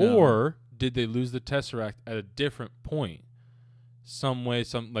 No. Or did they lose the Tesseract at a different point? Some way,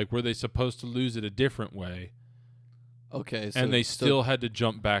 were they supposed to lose it a different way? Okay. So, And they still had to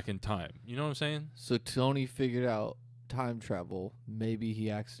jump back in time. You know what I'm saying? So Tony figured out time travel. Maybe he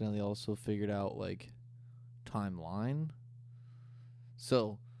accidentally also figured out like timeline.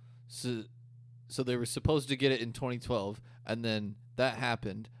 So they were supposed to get it in 2012, and then that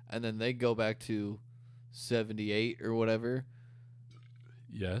happened, and then they go back to 78 or whatever.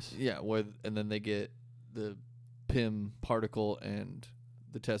 Yes. Yeah, and then they get the Pym particle and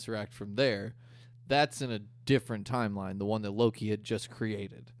the Tesseract from there. That's in a different timeline, the one that Loki had just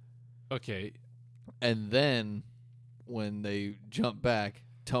created. Okay. And then when they jump back,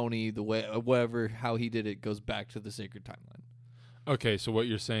 Tony, how he did it goes back to the Sacred Timeline. Okay, so what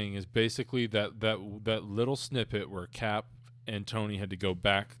you're saying is basically that little snippet where Cap and Tony had to go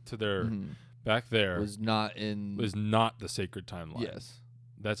back to their back there Was not in. was not the Sacred Timeline. Yes.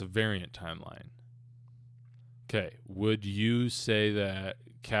 That's a variant timeline. Okay, would you say that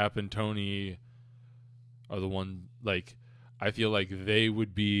Cap and Tony are the one, like, I feel like they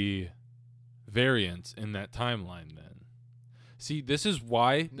would be variants in that timeline then? See, this is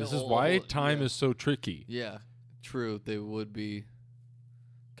why time yeah. is so tricky. Yeah. True. They would be.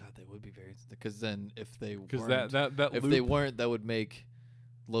 God, they would be very because then if they Because weren't, that if loop, they weren't, that would make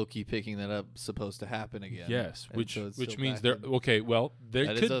Loki picking that up supposed to happen again. yes, And which so it's which still means back they're in. okay. Well, they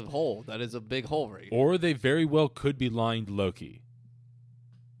That could, is a hole. That is a big hole right here. or they very well could be lying to Loki.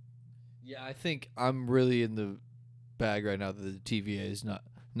 Yeah, I think I'm really in the bag right now that the TVA is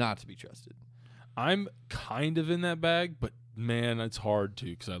not to be trusted. I'm kind of in that bag, but man, it's hard to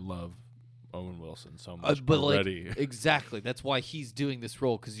because I love Owen Wilson so much But already. like exactly, that's why he's doing this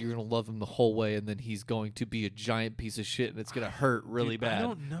role because you're gonna love him the whole way, and then he's going to be a giant piece of shit, and it's gonna hurt really Dude, I bad.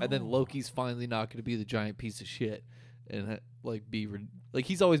 don't know. And then Loki's finally not gonna be the giant piece of shit, and like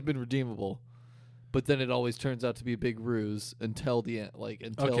he's always been redeemable, but then it always turns out to be a big ruse until the end. Like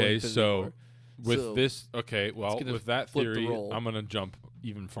until Okay, Infinity so War. with So, this, okay, well, gonna with that flip the theory, role. I'm gonna jump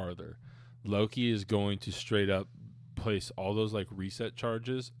even farther. Loki is going to straight up place all those like reset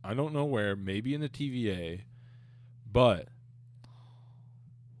charges. I don't know where, maybe in the TVA, but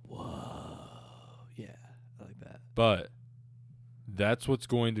whoa, yeah, I like that. but that's what's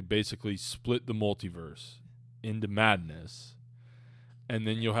going to basically split the multiverse into madness, and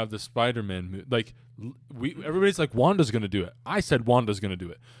then you'll have the Spider-Man like everybody's like Wanda's gonna do it. I said Wanda's gonna do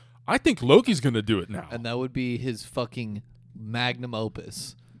it. I think Loki's gonna do it now. And that would be his fucking magnum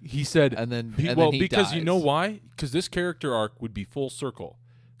opus. He said, And then well, he because you know dies. why? Because this character arc would be full circle.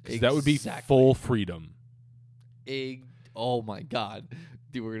 'Cause that would be Exactly. full freedom. Oh my god,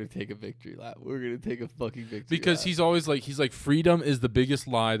 dude, we're gonna take a victory lap. We're gonna take a fucking victory. Because lap. he's always like, freedom is the biggest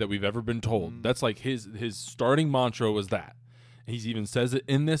lie that we've ever been told. Mm. That's like his starting mantra was that. He's even says it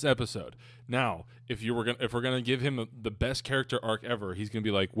in this episode. Now, if we're gonna give him the best character arc ever, he's gonna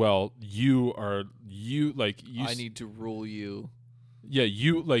be like, well, I need to rule you. Yeah,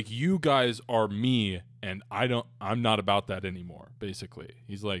 you guys are me, and I'm not about that anymore. Basically,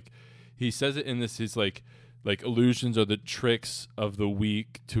 he's like, he says it in this. He's like illusions are the tricks of the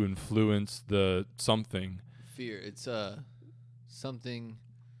weak to influence the something. Fear. It's something.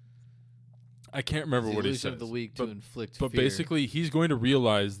 I can't remember The what he illusion says. of the weak to inflict But fear. basically, he's going to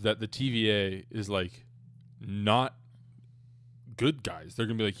realize that the TVA is like not good guys. They're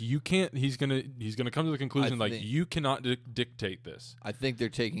gonna be like, you can't. He's gonna come to the conclusion like think- you cannot dictate this. I think they're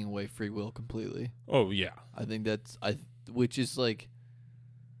taking away free will completely. Oh yeah. I think which is like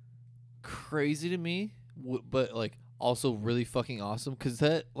crazy to me, but like also really fucking awesome because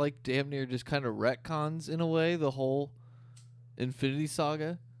that like damn near just kind of retcons in a way the whole Infinity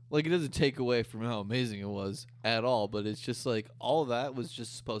Saga. Like it doesn't take away from how amazing it was at all, but it's just like all of that was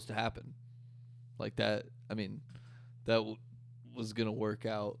just supposed to happen. Like that. I mean, that was gonna work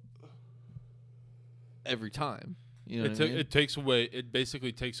out every time. You know what I mean? It takes away. It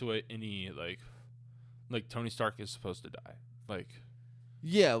basically takes away any like Tony Stark is supposed to die. Like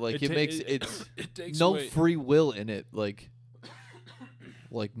Yeah, like it makes it takes no away. free will in it. Like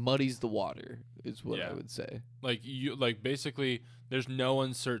muddies the water is what I Yeah. would say. Like basically, there's no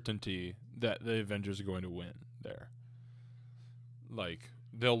uncertainty that the Avengers are going to win there. Like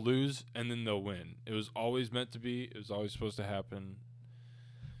they'll lose and then they'll win. It was always meant to be. It was always supposed to happen.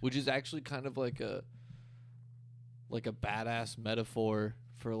 Which is actually kind of like a badass metaphor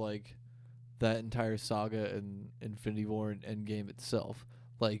for like that entire saga and Infinity War and Endgame itself.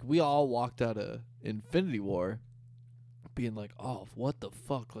 Like we all walked out of Infinity War being like, "Oh, what the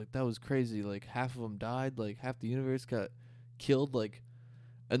fuck? Like that was crazy. Like half of them died, like half the universe got killed, like."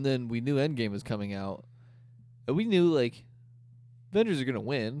 And then we knew Endgame was coming out. And we knew like Avengers are going to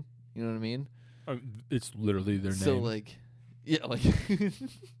win, you know what I mean? It's literally their So name. like yeah, like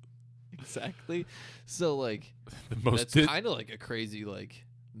exactly. So like The most that's kind of like a crazy like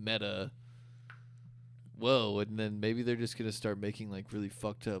meta. Whoa, and then maybe they're just gonna start making like really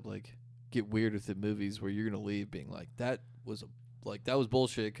fucked up like get weird with the movies where you're gonna leave being like that was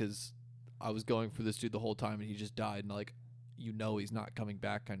bullshit because I was going for this dude the whole time and he just died and like he's not coming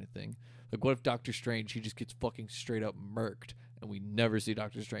back kind of thing. Like what if Doctor Strange he just gets fucking straight up murked and we never see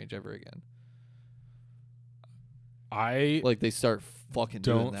Doctor Strange ever again? I Like they start fucking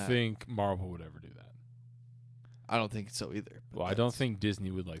doing don't that. think Marvel would ever do that. I don't think so either. but Well, I don't that's think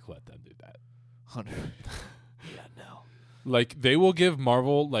Disney would like let them do that. 100. Yeah, no. Like they will give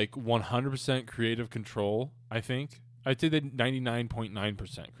Marvel like 100% creative control. I think I'd say that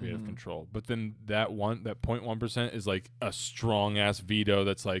 99.9% creative Mhm. control. But then that 0.1% is like a strong ass veto.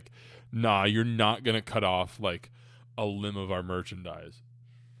 That's like, nah, you're not gonna cut off like a limb of our merchandise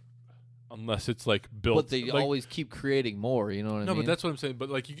unless it's like built. But they like, always keep creating more, you know what I mean? no, but that's what I'm saying. But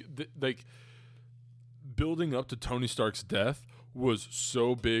like like building up to Tony Stark's death was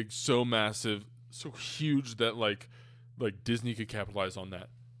so big, so massive, so huge that like Disney could capitalize on that.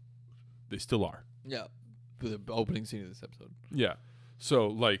 They still are. Yeah. The opening scene of this episode. Yeah. So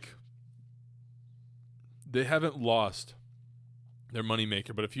like they haven't lost their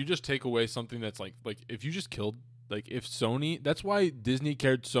moneymaker. But if you just take away something that's like if you just killed, like if Sony, that's why Disney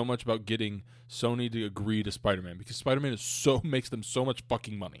cared so much about getting Sony to agree to Spider-Man, because Spider-Man makes them so much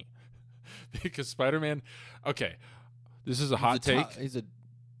fucking money. Because Spider-Man, okay, this is a hot take. He's the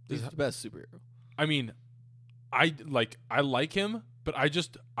best superhero. I mean, I like him, but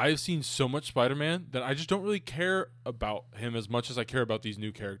I've seen so much Spider-Man that I just don't really care about him as much as I care about these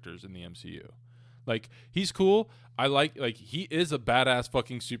new characters in the MCU. Like, he's cool. I like he is a badass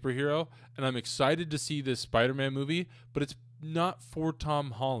fucking superhero, and I'm excited to see this Spider-Man movie, but it's not for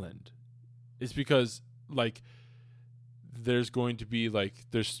Tom Holland. It's because there's going to be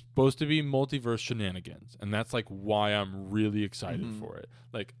there's supposed to be multiverse shenanigans, and that's why I'm really excited for it.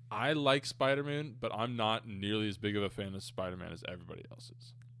 Like, I like Spider-Man, but I'm not nearly as big of a fan of Spider-Man as everybody else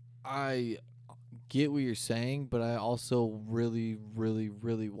is. I get what you're saying, but I also really, really,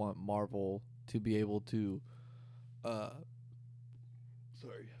 really want Marvel to be able to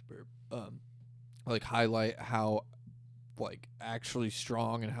highlight how actually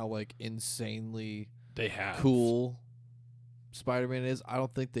strong and how insanely They have cool Spider-Man is. I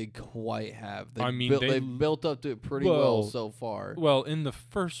don't think they quite have. They built up to it pretty well so far. Well, in the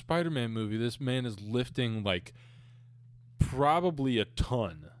first Spider-Man movie, this man is lifting probably a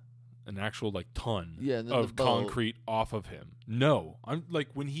ton, an actual ton of concrete off of him. No, I'm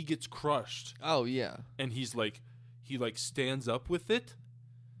when he gets crushed. Oh yeah, and he's he stands up with it.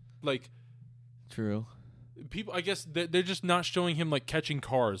 True. People, I guess they're just not showing him catching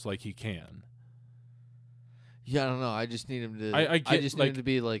cars like he can. Yeah, I don't know. I just need him to. I just need him to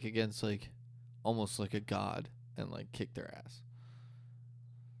be against almost like a god and kick their ass.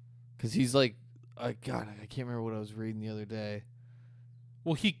 Because he's God, I can't remember what I was reading the other day.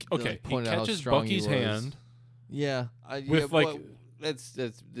 Well, he pointed out how catches strong Bucky's he was. hand. Yeah, this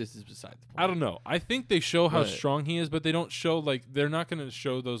is beside the point. I don't know. I think they show how strong he is, but they don't show they're not going to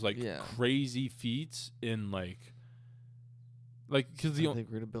show those crazy feats in because I think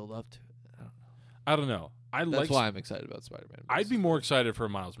we're gonna build up to it. I don't know. That's why I'm excited about Spider-Man. I'd be more excited for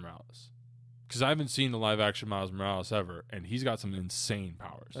Miles Morales, because I haven't seen the live action Miles Morales ever, and he's got some insane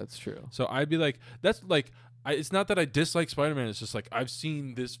powers. That's true. So I'd be it's not that I dislike Spider-Man. It's just I've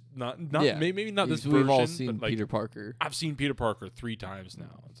seen this maybe not this version. We've all seen but Peter Parker. I've seen Peter Parker 3 times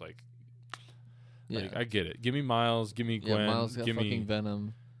now. It's I get it. Give me Miles. Give me Gwen. Yeah, Miles got give fucking me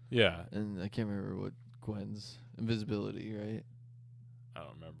Venom. Yeah, and I can't remember what Gwen's invisibility, right? I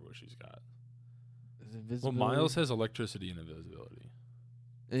don't remember what she's got. Is it invisibility? Well, Miles has electricity and invisibility.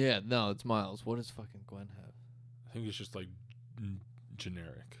 Yeah, no, it's Miles. What does fucking Gwen have? I think it's just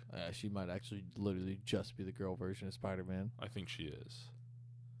generic. She might actually literally just be the girl version of Spider-Man. I think she is.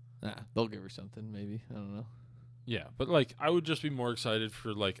 Nah, they'll give her something, maybe. I don't know. Yeah, but I would just be more excited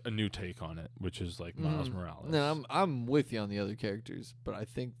for a new take on it, which is Miles Morales. No, I'm with you on the other characters, but I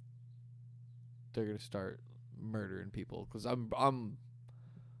think they're gonna start murdering people, because I'm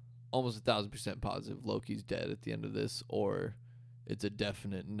almost 1,000% positive Loki's dead at the end of this, or it's a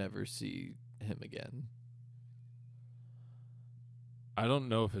definite never see him again. I don't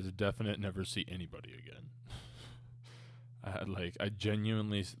know if it's a definite never see anybody again. I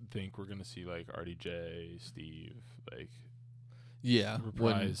genuinely think we're gonna see RDJ, Steve, yeah,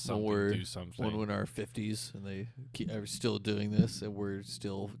 reprise something, do something. When we're in our 50s and they are still doing this, and we're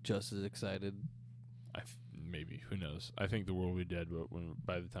still just as excited. Maybe, who knows? I think the world will be dead, but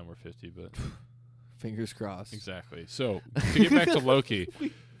by the time we're 50. But fingers crossed. Exactly. So to get back to Loki.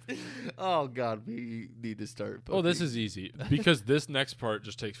 Oh God, we need to start. Oh, this is easy, because this next part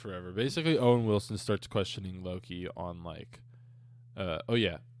just takes forever. Basically, Owen Wilson starts questioning Loki on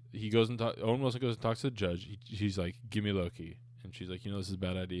he goes and Owen Wilson goes and talks to the judge. She's like, "Give me Loki," and she's like, "This is a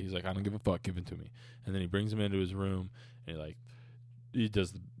bad idea." He's like, "I don't give a fuck. Give it to me." And then he brings him into his room, and he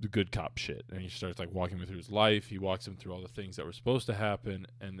does the good cop shit, and he starts walking him through his life. He walks him through all the things that were supposed to happen,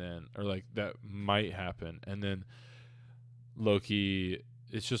 and then that might happen, and then Loki.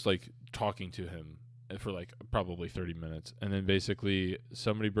 It's just talking to him for probably 30 minutes. And then basically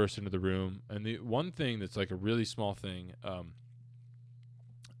somebody bursts into the room. And the one thing that's a really small thing,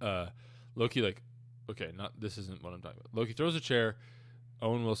 Loki this isn't what I'm talking about. Loki throws a chair.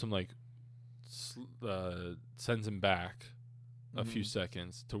 Owen Wilson sends him back a few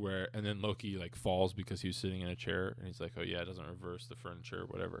seconds to where, and then Loki falls because he was sitting in a chair, and he's like, "Oh yeah, it doesn't reverse the furniture or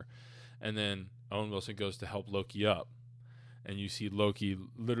whatever." And then Owen Wilson goes to help Loki up. And you see Loki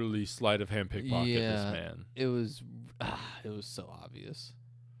literally sleight of hand pickpocket this man. It was so obvious.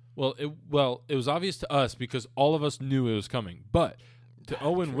 Well, it was obvious to us because all of us knew it was coming. But to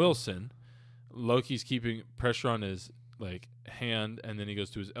Owen Wilson, Loki's keeping pressure on his like hand, and then he goes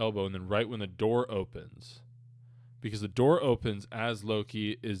to his elbow, and then right when the door opens, because the door opens as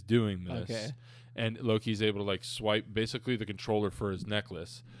Loki is doing this, Okay. and Loki's able to like swipe basically the controller for his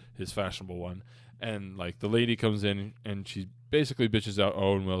necklace, his fashionable one, and like the lady comes in and she basically bitches out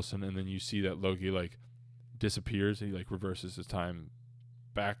Owen Wilson, and then you see that Loki like disappears, and he like reverses his time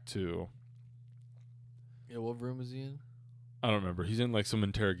back to, Yeah, what room is he in? I don't remember. He's in like some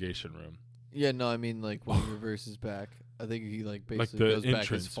interrogation room. Yeah, no, I mean like when he reverses back. I think he like Like basically the goes back as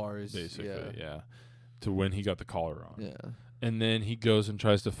entrance, far as basically, yeah. To when he got the collar on. Yeah. And then he goes and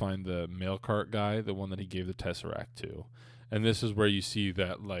tries to find the mail cart guy, the one that he gave the Tesseract to. And this is where you see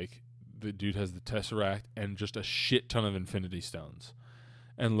that, like, the dude has the Tesseract and just a shit ton of Infinity Stones.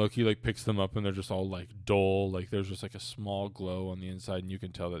 And Loki, like, picks them up, and they're just all, like, dull. Like, there's just, like, a small glow on the inside, and you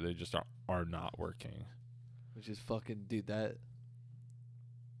can tell that they just are not working. Which is fucking, dude,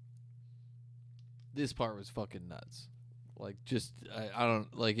 this part was fucking nuts. Like, just, I don't,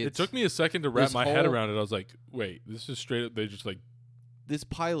 like, It took me a second to wrap this my head whole- around it. I was like, wait, this is straight up, they just, like, this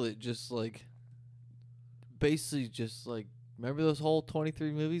pilot just, like, basically just, like, remember those whole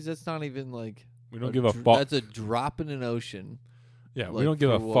 23 movies? That's not even, like, we don't give a fuck. That's a drop in an ocean. Yeah, like, we don't give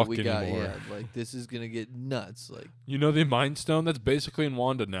a for what fuck we anymore. got, yeah, like, this is gonna get nuts. Like, You know the Mind Stone? That's basically in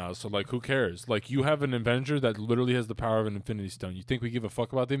Wanda now, so, like, who cares? Like, you have an Avenger that literally has the power of an Infinity Stone. You think we give a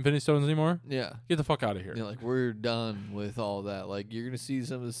fuck about the Infinity Stones anymore? yeah. Get the fuck out of here. Yeah, like we're done with all that. Like you're gonna see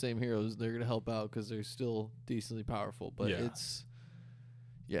some of the same heroes. They're gonna help out because they're still decently powerful. But Yeah. it's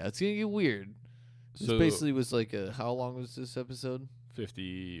gonna get weird. This So basically was like how long was this episode?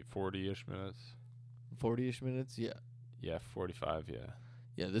 50, 40-ish minutes. 40-ish minutes. Yeah, Yeah, 45, yeah.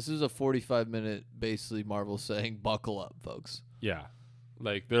 yeah. This is a 45-minute basically Marvel saying buckle up, folks. Yeah.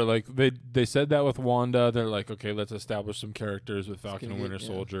 Like, they're like, they said that with Wanda. They're like, okay, let's establish some characters with Falcon gonna and get, Winter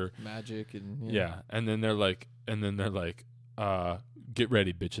yeah. Soldier. Magic and Yeah. And then they're like, get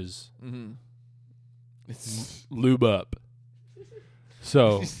ready, bitches. Mm-hmm. It's Lube up.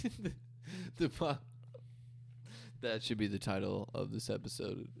 So, that should be the title of this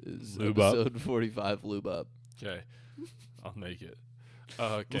episode. Is Lube up. episode 45? Lube up. okay. I'll make it.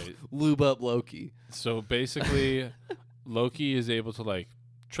 Okay. Lube up Loki. So basically, Loki is able to like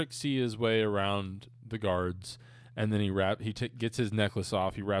tricksy his way around the guards, and then he gets his necklace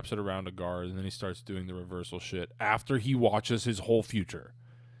off. He wraps it around a guard, and then he starts doing the reversal shit. After he watches his whole future,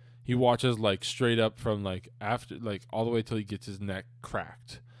 he watches like straight up from like after like all the way till he gets his neck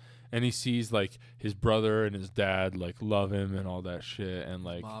cracked, and he sees like his brother and his dad like love him and all that shit, and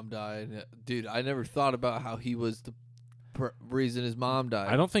like Mom died. Dude, I never thought about how he was the reason his mom died.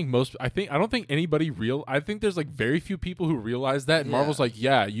 I don't think anybody I think there's like very few people who realize that, and Yeah. Marvel's like,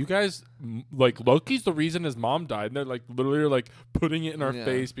 yeah, you guys like Loki's the reason his mom died, and they're like literally like putting it in our Yeah.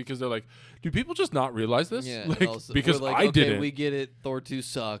 face because they're like, do people just not realize this? Yeah, Like, and also, because we're like, I okay, didn't. we get it. Thor 2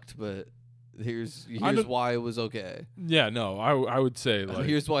 sucked, but here's don't- why it was okay. Yeah, no, I would say like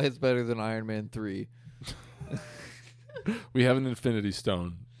Here's why it's better than Iron Man 3. we have an Infinity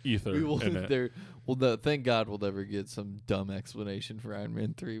Stone ether We will in it. there. Well, no, thank God we'll never get some dumb explanation for Iron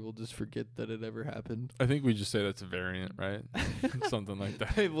Man 3. We'll just forget that it ever happened. I think we just say that's a variant, right? Something like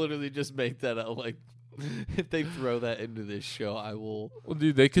that. I literally just make that up. Like, if they throw that into this show, I will. Well,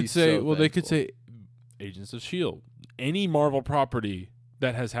 dude, they could Be say, so they could thankful. say Agents of S.H.I.E.L.D. Any Marvel property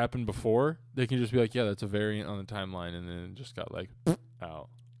that has happened before, they can just be like, yeah, that's a variant on the timeline, and then it just got like out.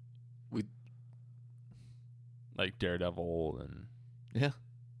 We- like Daredevil and Yeah.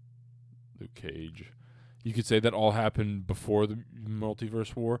 Luke Cage. You could say that all happened before the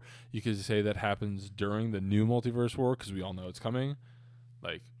multiverse war. You could say that happens during the new multiverse war because we all know it's coming.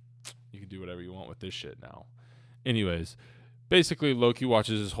 Like, you can do whatever you want with this shit now. Anyways, basically Loki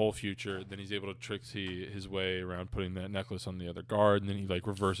watches his whole future, then he's able to tricksy his way around putting that necklace on the other guard, and then he like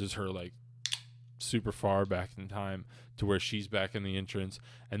reverses her like super far back in time to where she's back in the entrance,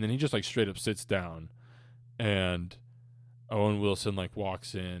 and then he just like straight up sits down, and Owen Wilson like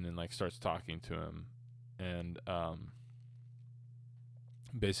walks in and like starts talking to him, and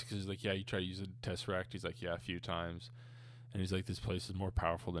basically he's like, yeah, you try to use a Tesseract? He's like, yeah, a few times. And he's like, this place is more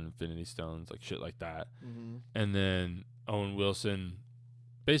powerful than Infinity Stones, like shit like that. Mm-hmm. And then Owen Wilson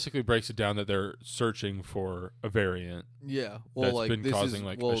basically breaks it down that they're searching for a variant Yeah. Well, that's like been this causing is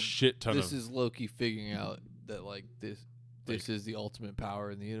like well, a shit ton this of. is Loki figuring out that like this Like- is the ultimate power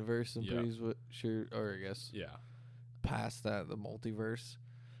in the universe. I'm Yeah. pretty sure, or I guess Yeah. past that, the multiverse.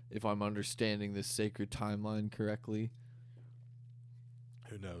 If I'm understanding this sacred timeline correctly.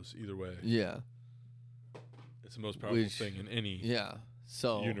 Who knows? Either way, Yeah. it's the most powerful Which- thing in any Yeah.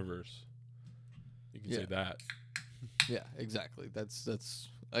 So universe. You can Yeah. say that. yeah, exactly. That's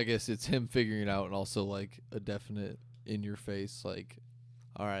I guess it's him figuring it out, and also like a definite in your face, like,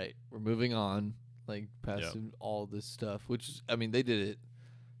 all right, we're moving on, like passing all this stuff. Which is, I mean, they did it.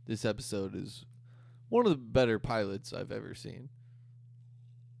 This episode is one of the better pilots I've ever seen.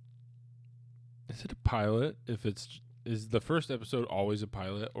 Is it a pilot? Is the first episode always a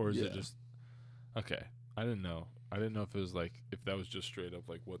pilot, or is it just okay? I didn't know. I didn't know if it was like if that was just straight up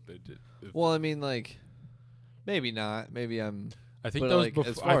like what they did. Well, I mean, like maybe not. Maybe I'm. I think but that like, was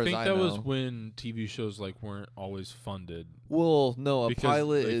as before. far I as think I that was know- when TV shows like weren't always funded. Well, no, a Because,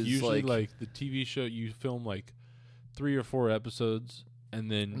 pilot like, is usually like the TV show you film like 3 or 4 episodes and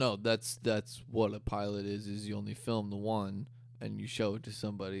then no. That's what a pilot is. Is you only film the one and you show it to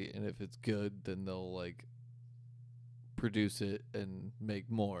somebody, and if it's good, then they'll like produce it and make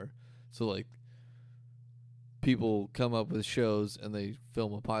more. So like people come up with shows and they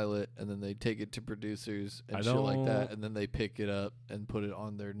film a pilot and then they take it to producers and shit like that, don't- and then they pick it up and put it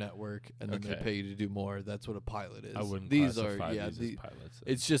on their network, and then they Okay. pay you to do more. That's what a pilot is. I wouldn't these classify are yeah these the, as pilots.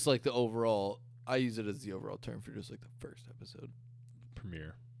 it's just like the overall. I use it as the overall term for just like the first episode.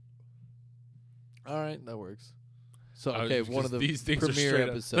 premiere. All right, that works. So I was- okay, one because of the these things are premiere straight up-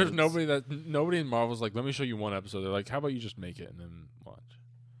 episodes. There's nobody in Marvel's like, let me show you one episode. They're like, how about you just make it and then watch?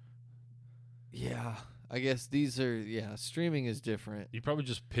 Yeah, I guess these are streaming is different. You probably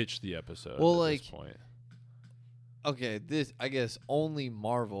just pitch the episode. Well, at this like, point. Okay, this I guess only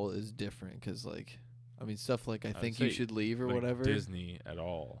Marvel is different because like I mean stuff like I would think you say, should leave or Like whatever. Disney at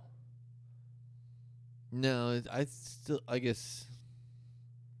all. No, I guess.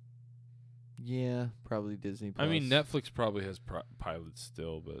 Yeah, probably Disney. Plus. I mean, Netflix probably has pilots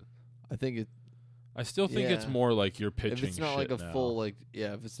still, but I think it. I still think it's Yeah. more like you're pitching. If it's not shit like a now. full like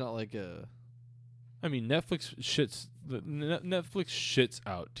if it's not like a. I mean, Netflix shits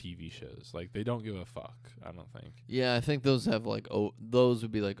out TV shows. Like they don't give a fuck. I don't think. Yeah, I think those have like those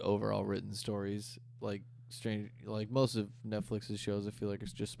would be like overall written stories. Like strange, like most of Netflix's shows, I feel like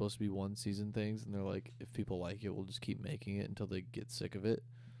it's just supposed to be one season things, and they're like, if people like it, we'll just keep making it until they get sick of it.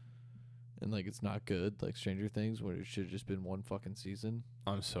 And like it's not good, like Stranger Things, where it should have just been one fucking season,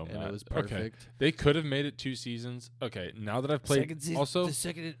 I'm so and mad. it was Okay, perfect. they could have made it 2 seasons. Okay, now that I've played Second season, also,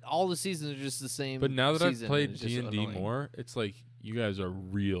 all the seasons are just the same. but now that I've season, played and it's just D&D annoying. more, it's like you guys are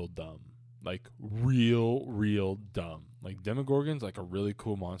real dumb. Like real dumb. Like Demogorgon's like a really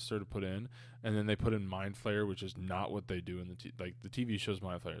cool monster to put in, and then they put in Mind Flayer, which is not what they do in the TV show's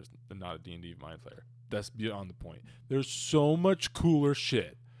Mind Flayer is not a D&D Mind Flayer. That's beyond the point. There's so much cooler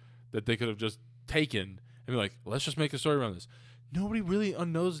shit that they could have just taken and be like, let's just make a story around this. Nobody really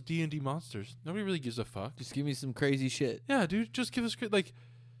knows D&D monsters. Nobody really gives a fuck. Just give me some crazy shit. Yeah, dude, just give us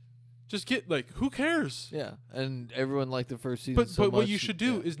just get who cares? Yeah, and everyone liked the first season. But so what much, you should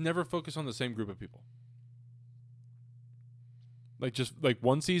do yeah. is never focus on the same group of people. Like just like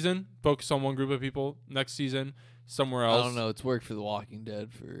one season, focus on one group of people. Next season, somewhere else. I don't know. It's worked for The Walking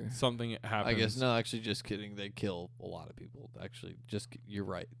Dead for. Something happens. I guess no. Actually, just kidding. They kill a lot of people. Actually, you're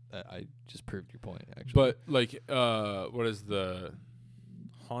right. I just proved your point. Actually, But like, what is the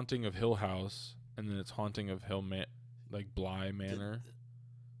Haunting of Hill House, and then it's Haunting of Bly Manor.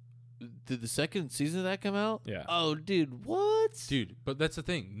 did the second season of that come out? Yeah. Oh, dude, what? Dude, but that's the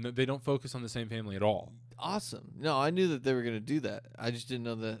thing. No, they don't focus on the same family at all. Awesome. No, I knew that they were gonna do that. I just didn't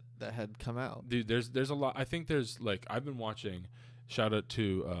know that had come out. Dude, there's a lot. I think there's like I've been watching. Shout out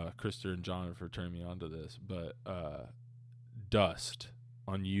to Krista and John for turning me on to this, but Dust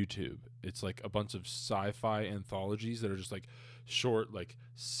on YouTube. It's like a bunch of sci-fi anthologies that are just like short, like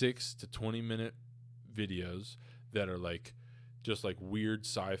 6 to 20 minute videos that are like just like weird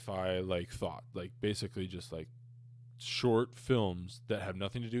sci-fi like thought, like basically just like short films that have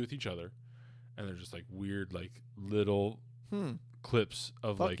nothing to do with each other, and they're just like weird like little clips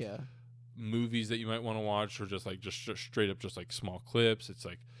of Fuck like yeah. movies that you might want to watch, or just straight up just like small clips. It's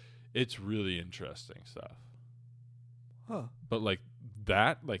like it's really interesting stuff. Huh. But like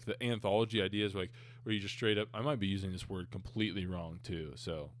that, like the anthology ideas, like where you just straight up, I might be using this word completely wrong too,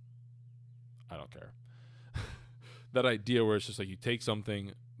 so I don't care. That idea where it's just like you take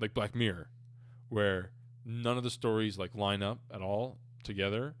something like Black Mirror, where none of the stories like line up at all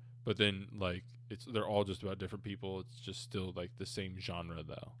together, but then like they're all just about different people. It's just still like the same genre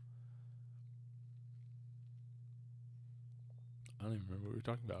though. I don't even remember what we were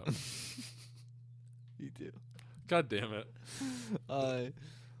talking about. You do. God damn it. I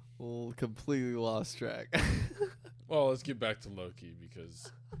completely lost track. Well, let's get back to Loki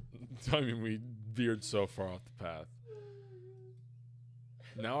because I mean we veered so far off the path.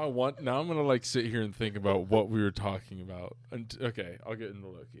 Now I'm gonna like sit here and think about what we were talking about. And okay, I'll get into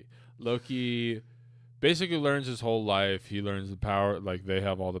Loki. Loki basically learns his whole life. He learns the power, like they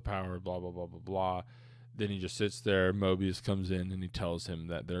have all the power, blah blah blah blah blah. then he just sits there. Mobius comes in and he tells him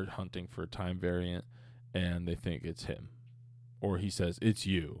that they're hunting for a time variant, and they think it's him, or he says it's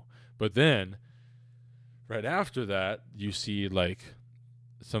you. But then, right after that, you see like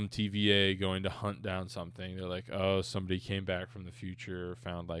some TVA going to hunt down something. They're like, oh, somebody came back from the future,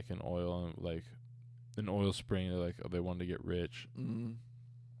 found like an oil spring. They're like, oh, they wanted to get rich. Mm-hmm.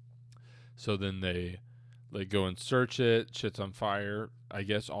 So then they like go and search it. Shit's on fire, I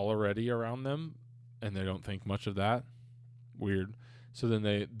guess, all already around them, and they don't think much of that. Weird. So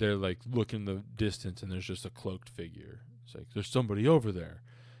then they're like look in the distance, and there's just a cloaked figure. It's like there's somebody over there,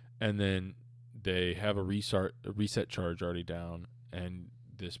 and then they have a reset charge already down, and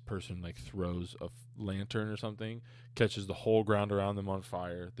this person like throws a lantern or something, catches the whole ground around them on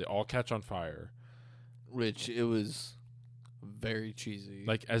fire. They all catch on fire. Which it was very cheesy.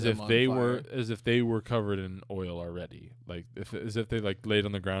 Like as them if on they were covered in oil already. Like as if they like laid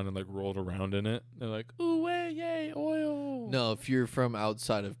on the ground and like rolled around in it. They're like, ooh, yay, oil. No, if you're from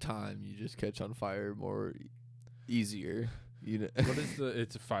outside of time, you just catch on fire more easier. You know. What is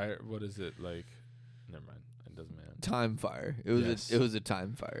it's a fire. What is it like? Never mind. It doesn't matter. Time fire. It was a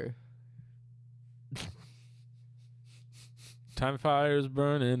time fire. Time fires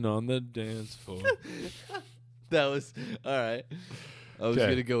burning on the dance floor. That was all right. I was 'Kay.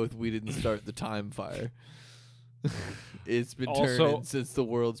 gonna go with we didn't start the time fire. It's been Also- turning since the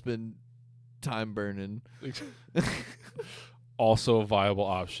world's been time burning. Also a viable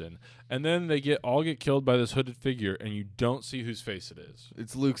option. And then they all get killed by this hooded figure, and you don't see whose face it is.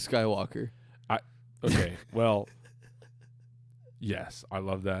 It's Luke Skywalker. Okay, well, yes, I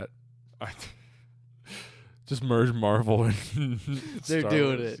love that. Just merge Marvel and They're Star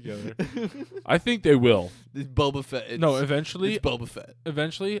doing Wars it together. I think they will. It's Boba Fett. No, eventually, it's Boba Fett.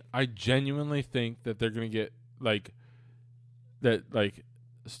 I genuinely think that they're gonna get like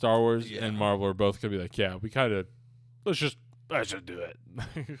Star Wars Yeah. and Marvel are both gonna be like, yeah, we kind of let's just do it.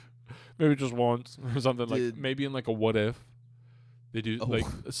 Maybe just once or something. Like maybe in like a what if they do like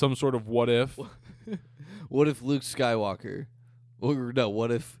some sort of what if. What if Luke Skywalker? Or no, what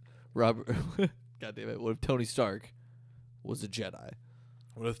if Robert? God damn it! What if Tony Stark was a Jedi?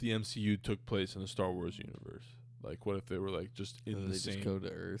 What if the MCU took place in the Star Wars universe? Like, what if they were like just in And the they same? just go to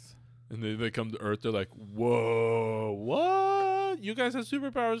Earth. And they come to Earth. They're like, whoa, what? You guys have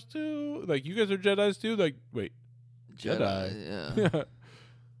superpowers too? Like, you guys are Jedis too? Like, wait, Jedi. Yeah.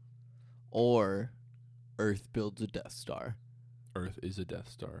 Or Earth builds a Death Star. Earth is a Death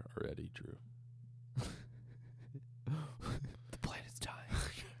Star already, Drew. The planet's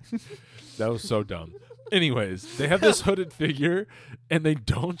dying. That was so dumb. Anyways, they have this hooded figure, and they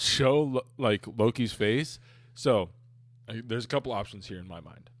don't show like Loki's face. So there's a couple options here in my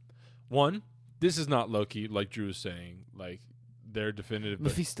mind. One, this is not Loki, like Drew was saying. Like they're definitive.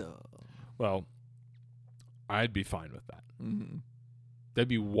 Mephisto. Well, I'd be fine with that. Mm-hmm. That'd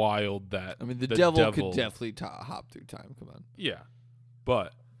be wild. That I mean, the devil could definitely hop through time. Come on. Yeah,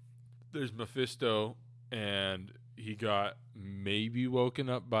 but there's Mephisto, and he got maybe woken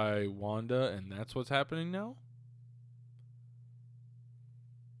up by Wanda, and that's what's happening now.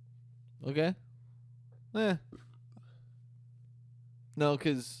 Okay. No,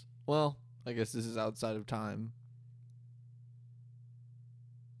 because, well, I guess this is outside of time.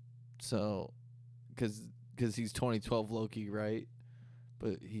 So, because he's 2012 Loki, right?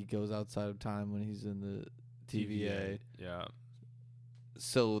 But he goes outside of time when he's in the TVA. Yeah.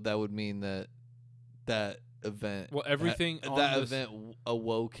 So that would mean that event. Well, everything on that this- event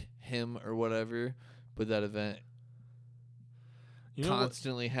awoke him or whatever, but that event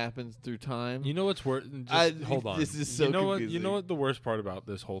constantly happens through time. You know what's worse? Hold on. This is so You know confusing. what the worst part about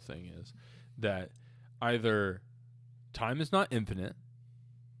this whole thing is? That either time is not infinite,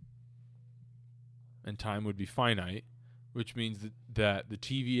 and time would be finite, which means that the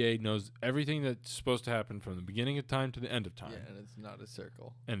TVA knows everything that's supposed to happen from the beginning of time to the end of time. Yeah, and it's not a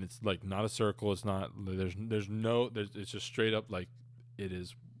circle. And it's like not a circle. It's not. It's just straight up like it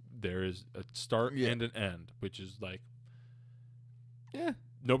is. There is a start and an end, which is like. Yeah.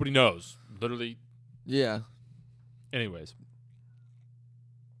 Nobody knows. Literally. Yeah. Anyways.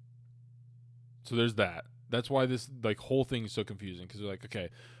 So there's that. That's why this like whole thing is so confusing, because they're like, okay,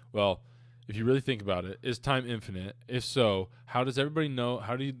 well, if you really think about it, is time infinite? If so, how does everybody know?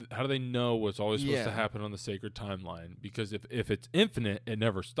 How do they know what's always supposed to happen on the sacred timeline? Because if it's infinite, it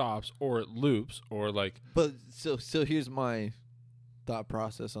never stops, or it loops, or like. But so here's my thought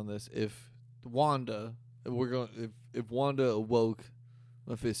process on this. If Wanda awoke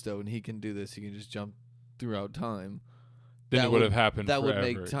Mephisto and he can do this, he can just jump throughout time. Then it would have happened. That forever.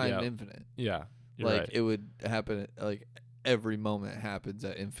 would make time infinite. Yeah, you're like right. it would happen. Like every moment happens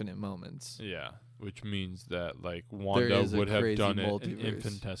at infinite moments. Yeah, which means that like Wanda is a would have crazy done it in multiverse.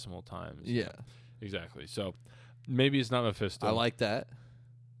 infinitesimal times. Yeah. Exactly. So maybe it's not Mephisto. I like that.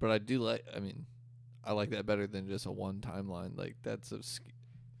 But I do like, I mean, I like that better than just a one timeline. Like that's a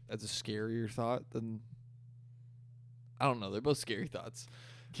scarier thought than, I don't know. They're both scary thoughts.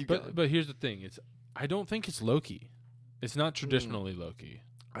 Keep going. But here's the thing. I don't think it's Loki. It's not traditionally Loki.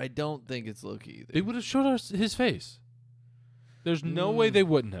 I don't think it's Loki either. They would have showed us his face. There's no way they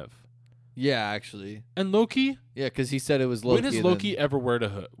wouldn't have. Yeah, actually. And Loki? Yeah, because he said it was Loki. When has Loki ever worn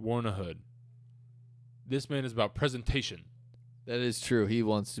a hood? This man is about presentation. That is true. He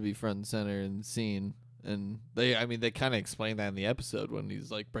wants to be front and center and seen. And they kind of explained that in the episode when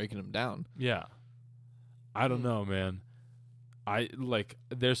he's like breaking him down. Yeah. I don't know, man.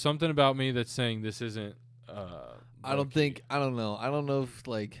 There's something about me that's saying this isn't I don't know. I don't know if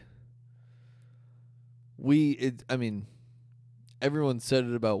like everyone said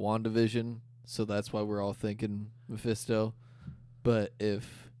it about WandaVision, so that's why we're all thinking Mephisto. But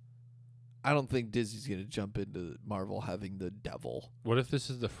I don't think Disney's going to jump into Marvel having the devil. What if this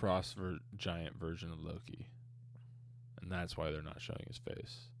is the Frost giant version of Loki? And that's why they're not showing his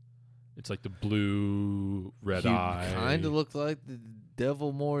face. It's like the blue, red eye. He kind of looked like the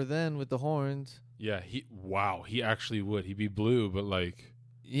devil more then with the horns. Yeah, he actually would. He'd be blue, but like...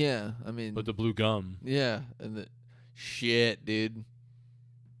 Yeah, I mean... But the blue gum. Yeah, and the... Shit, dude.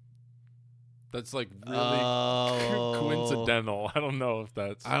 That's like really coincidental. I don't know if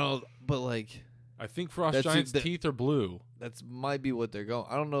that's... But like... I think Frost Giant's teeth are blue. That's might be what they're going...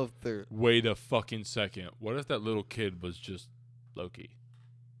 I don't know if they're... Wait a fucking second. What if that little kid was just Loki?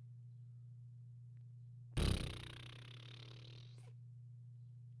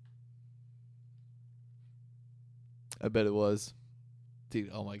 I bet it was. Dude,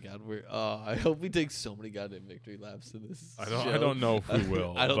 oh my God, I hope we take so many goddamn victory laps in this. I don't know if we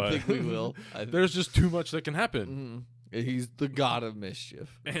will. I don't think we will. There's just too much that can happen. He's the god of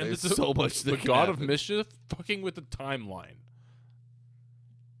mischief. And there's so much that the can god happen. of mischief fucking with the timeline.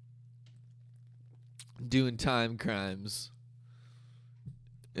 Doing time crimes.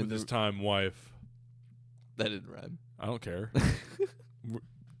 With his time wife. That didn't rhyme. I don't care.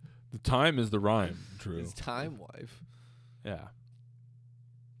 The time is the rhyme, Drew. His time wife. Yeah.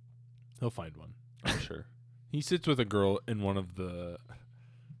 He'll find one, I'm sure. He sits with a girl in one of the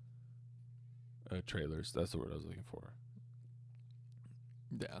trailers. That's the word I was looking for.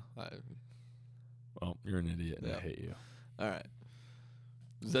 Yeah. Well, you're an idiot and I hate you. All right.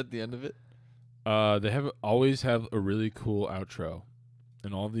 Is that the end of it? They always have a really cool outro.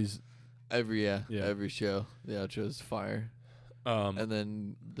 And all of these... Every show. The outro is fire. And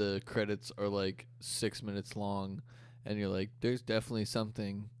then the credits are like 6 minutes long, and you're like, "There's definitely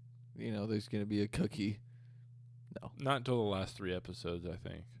something, there's gonna be a cookie." No, not until the last 3 episodes, I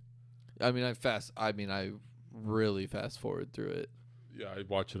think. I really fast forward through it. Yeah, I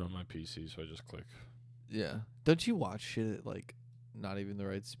watch it on my PC, so I just click. Yeah, don't you watch shit at like not even the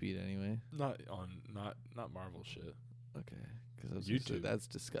right speed anyway? Not Marvel shit. Okay, because YouTube. That's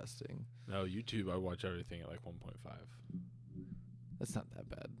disgusting. No, YouTube. I watch everything at like 1.5. That's not that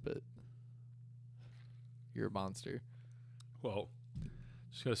bad, but you're a monster. Well,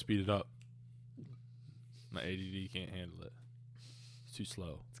 just gotta speed it up. My ADD can't handle it. It's too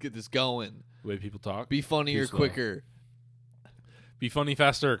slow. Let's get this going. The way people talk. Be funnier, quicker. Be funny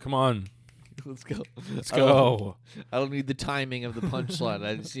faster. Come on. Let's go. Let's go. I don't need the timing of the punchline.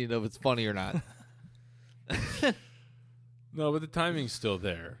 I just need to know if it's funny or not. No, but the timing's still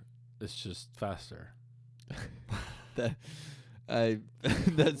there. It's just faster. That's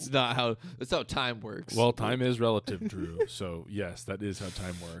how time works. Well, time is relative, Drew. So yes, that is how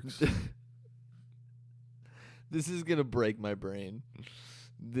time works. This is gonna break my brain.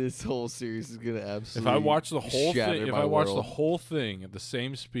 This whole series is gonna absolutely. If I watch the whole thing, world. the whole thing at the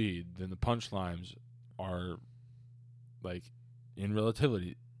same speed, then the punchlines are like in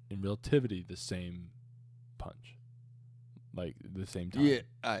relativity the same punch, like the same time. Yeah,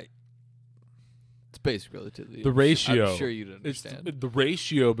 it's basic relativity. The ratio. I'm sure you'd understand. The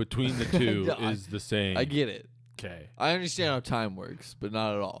ratio between the two No, is the same. I get it. Okay. I understand how time works, but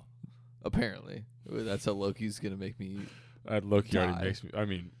not at all. Apparently, that's how Loki's gonna make me. Loki already makes me. I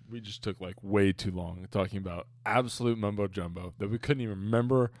mean, we just took like way too long talking about absolute mumbo jumbo that we couldn't even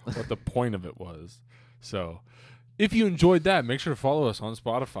remember what the point of it was. So, if you enjoyed that, make sure to follow us on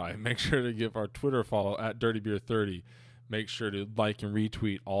Spotify. Make sure to give our Twitter a follow at DirtyBeer30. Make sure to like and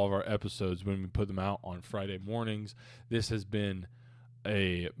retweet all of our episodes when we put them out on Friday mornings. This has been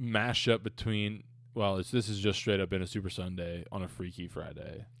a mashup between. Well, this has just straight up been a Super Sunday on a Freaky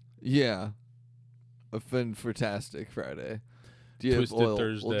Friday. Yeah. a fantastic Friday. Do you Twisted have oil?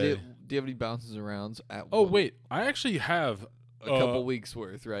 Thursday. Well, do you have any bounces and rounds at Oh, will? wait. I actually have. A couple weeks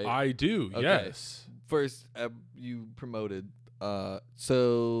worth, right? I do, Okay. yes. First, you promoted.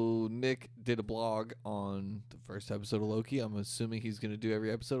 So Nick did a blog on the first episode of Loki. I'm assuming he's going to do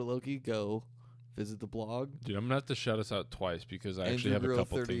every episode of Loki. Go visit the blog. Dude, I'm going to have to shout us out twice because I actually have a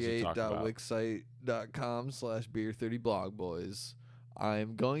couple things to talk about. andrewgirl38.wixsite.com/beer30blogboys.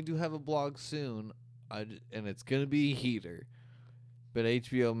 I'm going to have a blog soon, and it's going to be heater. But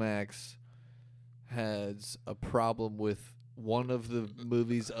HBO Max has a problem with one of the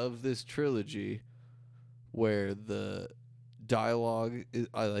movies of this trilogy where the dialogue is,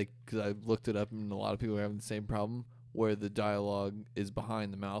 because I looked it up and a lot of people are having the same problem, where the dialogue is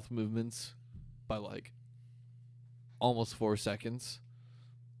behind the mouth movements by like almost 4 seconds.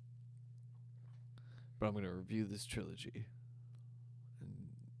 But I'm going to review this trilogy. And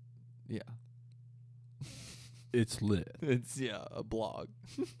yeah. It's lit. It's, a blog.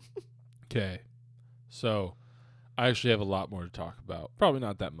 Okay. So, I actually have a lot more to talk about. Probably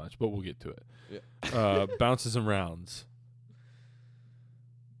not that much, but we'll get to it. Yeah. Bounces and rounds.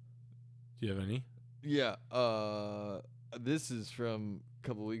 Do you have any? Yeah. This is from a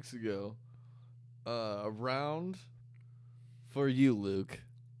couple weeks ago. A round for you, Luke,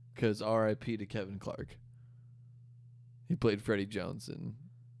 because R.I.P. to Kevin Clark. He played Freddie Jones in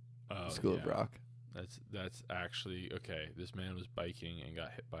School of Rock. That's actually okay. This man was biking and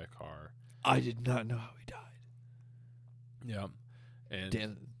got hit by a car. I did not know how he died. Yeah. And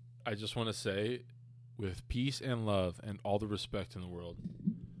Damn. I just want to say, with peace and love and all the respect in the world,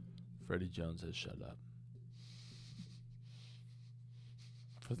 Freddie Jones has shut up.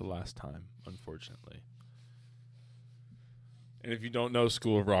 For the last time, unfortunately. And if you don't know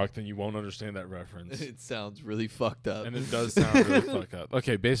School of Rock, then you won't understand that reference. It sounds really fucked up. And it does sound really fucked up.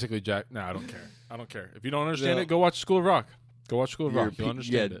 Okay, basically, Jack, I don't care. I don't care. If you don't understand it, go watch School of Rock. Go watch School of Rock. You'll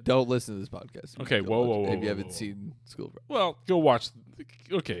understand it. Don't listen to this podcast. Okay, Go whoa. if you haven't seen School of Rock. Well, go watch.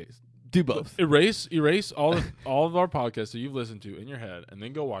 Okay. Do both. Erase all of our podcasts that you've listened to in your head, and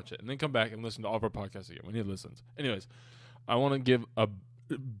then go watch it, and then come back and listen to all of our podcasts again. We need listens. Anyways, I want to give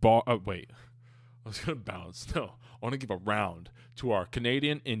wait. I was going to bounce. No. I want to give a round to our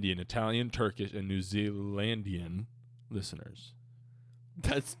Canadian, Indian, Italian, Turkish, and New Zealandian listeners.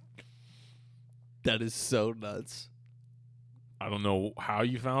 That is so nuts. I don't know how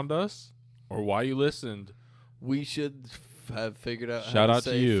you found us or why you listened. We should have figured out Shout how out to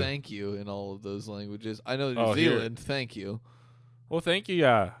say to you. thank you in all of those languages. I know New Oh, here. Zealand, thank you. Well, thank you.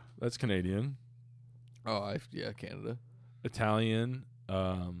 Yeah, that's Canadian. Oh, Canada. Italian.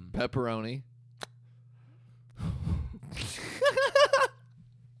 Pepperoni.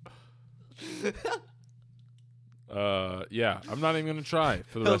 Yeah, I'm not even gonna try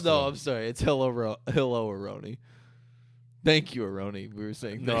for the rest No, of I'm sorry. It's hello Aroni. Thank you, Aroni. We were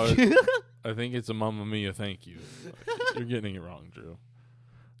saying No, thank you. I think it's a Mamma Mia thank you. You're getting it wrong, Drew.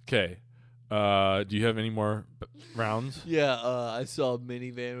 Okay. Do you have any more rounds? Yeah, I saw a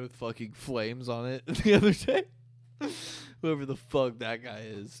minivan with fucking flames on it the other day. Whoever the fuck that guy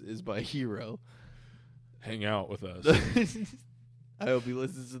is my hero. Hang out with us. I hope he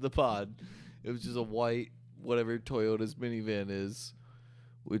listens to the pod. It was just a white, whatever Toyota's minivan is,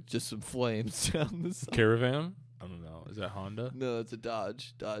 with just some flames down the side. Caravan? I don't know. Is that Honda? No, it's a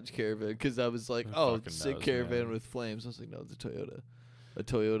Dodge Caravan. Because I was like, Who oh, fucking sick knows, Caravan man? with flames. I was like, no, it's a Toyota. A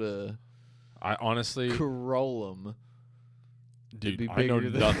Toyota I honestly, Corolla. dude, be I know bigger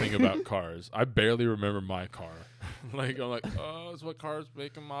than- nothing about cars. I barely remember my car. Like, I'm like, oh, it's what car's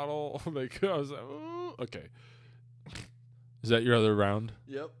make and model? Like, I was like, oh, okay. Is that your other round?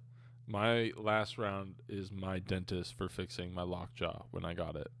 Yep. My last round is my dentist for fixing my lockjaw when I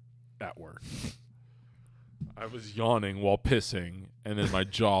got it at work. I was yawning while pissing, and then my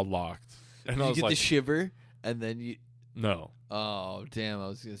jaw locked. And Did I you was get like, the shiver? And then you... no. Oh, damn, I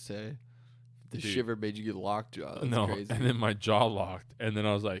was going to say. The Dude. shiver made you get lockjaw. That's No, crazy. and then my jaw locked, and then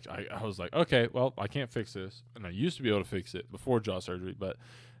I was like, I was like, okay, well, I can't fix this, and I used to be able to fix it before jaw surgery, but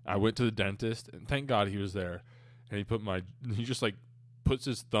I went to the dentist, and thank God he was there, and he just like puts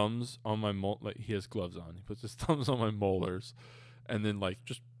his thumbs on my like he has gloves on, he puts his thumbs on my molars, and then like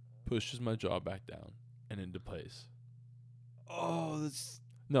just pushes my jaw back down and into place. Oh, that's...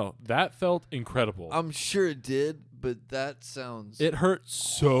 No, that felt incredible. I'm sure it did, but that sounds... It hurt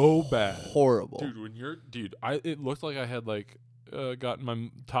so bad. horrible. It looked like I had like gotten my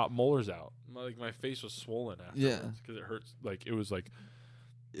top molars out. My face was swollen afterwards because it hurts. Like it was like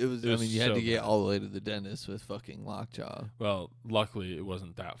It was. It I was mean, you had so to get bad. all the way to the dentist with fucking lockjaw. well, luckily it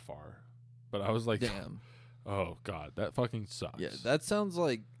wasn't that far, but I was like, Damn. oh god, that fucking sucks. Yeah, that sounds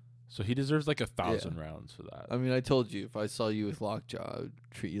like So he deserves like 1,000 rounds for that. I mean, I told you if I saw you with lockjaw, I would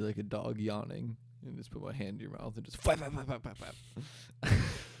treat you like a dog yawning and just put my hand in your mouth and just flap, flap, flap, flap, flap, flap.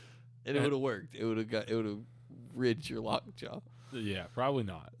 And it would have worked. It would have rid your lockjaw. Yeah, probably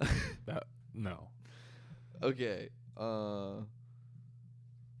not. No. Okay.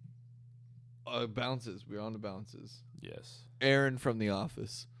 Bounces. We're on to bounces. Yes. Erin from The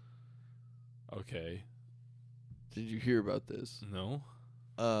Office. Okay. Did you hear about this? No.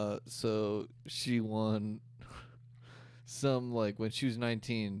 So she won some, like, when she was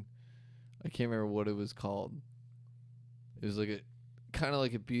 19, I can't remember what it was called. It was like a kind of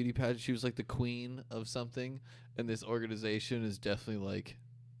like a beauty pageant. She was like the queen of something, and this organization is definitely like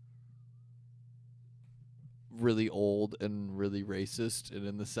really old and really racist and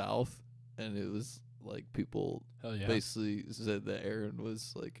in the South, and it was like people Hell yeah. basically said that Erin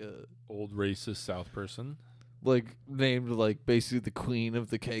was like a Old racist South person. like named like basically the queen of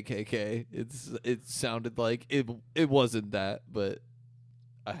the KKK. It sounded like it wasn't that, but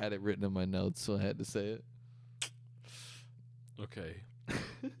I had it written in my notes, so I had to say it. Okay.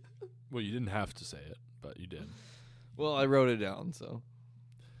 Well, you didn't have to say it, but you did. Well, I wrote it down, so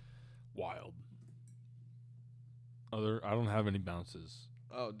Wild. I don't have any bounces.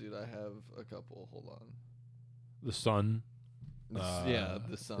 oh, dude, I have a couple. Hold on. The sun. Yeah,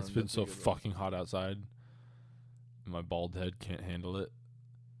 the sun. It's been that's a so good one. fucking hot outside. My bald head can't handle it.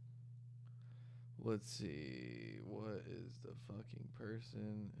 Let's see. What is the fucking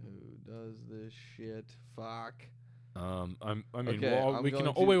person who does this shit? Fuck. I mean, Okay, well, I'm we can.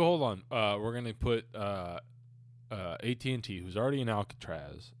 going Oh to- wait, hold on. We're gonna put AT&T, who's already in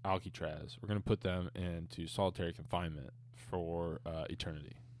Alcatraz. We're gonna put them into solitary confinement for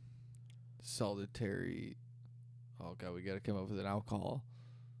eternity. Solitary. Oh god, we gotta come up with an alcohol.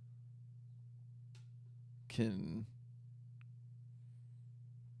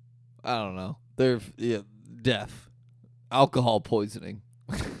 I don't know. Death, alcohol poisoning.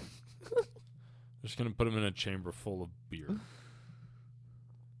 We're just gonna put them in a chamber full of beer.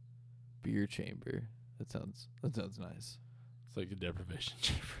 Beer chamber. That sounds nice. It's like a deprivation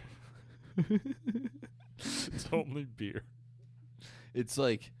chamber. It's only beer. It's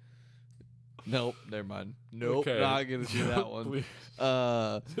like, nope, never mind. Nope, Okay. not gonna do that one. Please.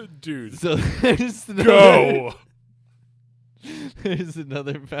 Dude, So there's another, go. there's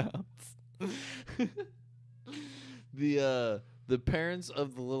another bounce. The parents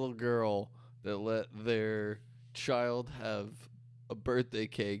of the little girl that let their child have a birthday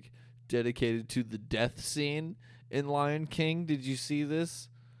cake dedicated to the death scene in Lion King. Did you see this?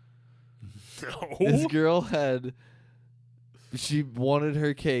 This No. girl she wanted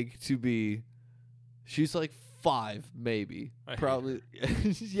her cake to be, she's like 5 maybe. I hate Probably.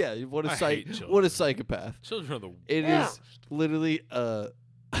 Yeah, what I a hate what a children. psychopath. Children are the It worst. is literally a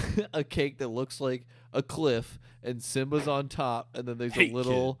cake that looks like a cliff, and Simba's on top, and then there's Hate a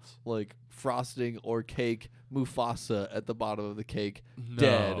little kids. like frosting or cake Mufasa at the bottom of the cake, No.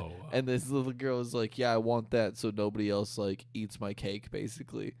 dead. And this little girl is like, "Yeah, I want that, so nobody else like eats my cake."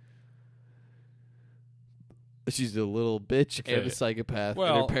 Basically, she's a little bitch and Okay. a psychopath, and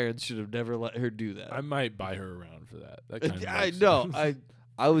Well- her parents should have never let her do that. I might buy her around for that. That kind of I makes know. sense.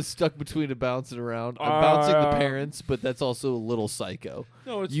 I was stuck between a bouncing around. I'm bouncing the Uh, parents, but that's also a little psycho.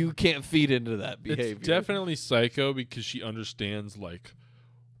 No, it's You can't feed into that behavior. It's definitely psycho because she understands like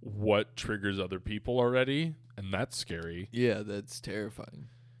what triggers other people already, and that's scary. Yeah, that's terrifying.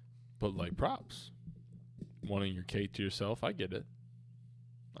 But like props, wanting your cake to yourself, I get it.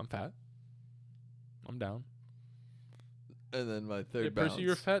 I'm fat. I'm down. And then my Hey, third bounce. Percy,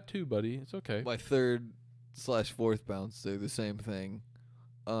 you're fat too, buddy. It's okay. My third/4th bounce, they're the same thing.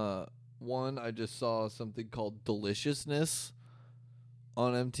 One, I just saw something called Deliciousness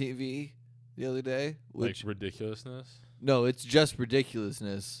on MTV the other day. Which Like ridiculousness. no, it's just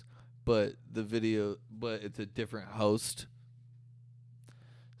ridiculousness, but it's a different host.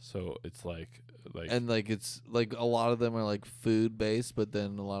 So it's like And like it's like a lot of them are like food based, but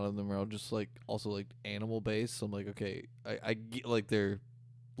then a lot of them are all just like also like animal based. So I'm like, okay, I get like their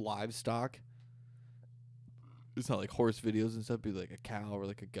livestock. It's not like horse videos and stuff. It'd be like a cow or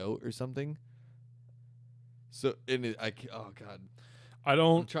like a goat or something. So oh god, I I'm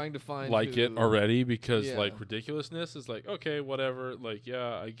don't trying to find like it who- already because Yeah. like ridiculousness is like okay, whatever. Like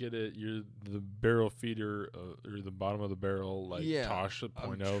yeah, I get it. You're the barrel feeder or the bottom of the barrel, like Yeah, Tosh I'm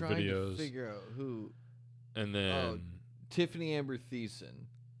 0.0 trying videos, to figure out who. and then Tiffany Amber Thiessen.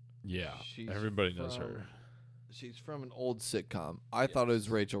 yeah, She's everybody knows from- her. She's from an old sitcom. I thought it was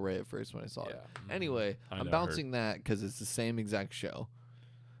Rachel Ray at first when I saw it. Yeah. Mhm. Anyway, I I'm know bouncing that because it's the same exact show.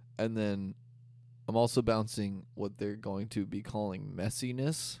 And then I'm also bouncing what they're going to be calling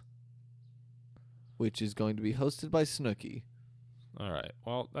messiness which is going to be hosted by Snooki. All right.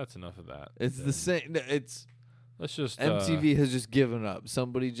 Well, that's enough of that. It's the same. It's Let's just MTV has just given up.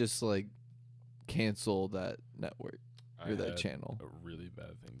 Somebody just like cancel that network or I that had channel. a really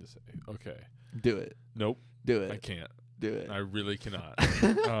bad thing to say. Okay. Do it. Nope. Do I it. can't. Do it. I really cannot.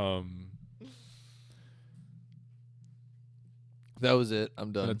 That was it.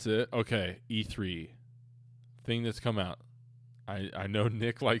 I'm done. That's it. Okay. E3 thing that's come out. I know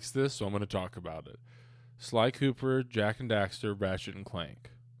Nick likes this, so I'm going to talk about it. Sly Cooper, Jack and Daxter, Ratchet and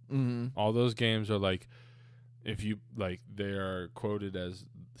Clank. Mm-hmm. All those games are like, if you like, they are quoted as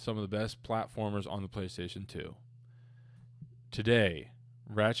some of the best platformers on the PlayStation 2. Today,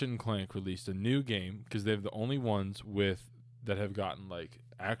 Ratchet and Clank released a new game because they're the only ones that have gotten like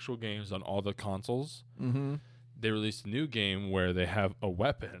actual games on all the consoles. Mm-hmm. They released a new game where they have a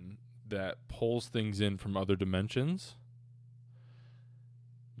weapon that pulls things in from other dimensions.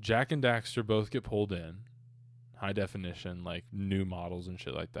 Jack and Daxter both get pulled in, high definition, like new models and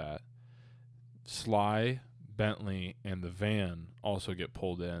shit like that. Sly, Bentley, and the van also get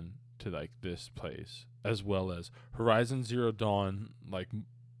pulled in to like this place, as well as Horizon Zero Dawn, like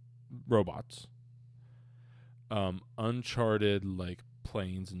robots. Uncharted, like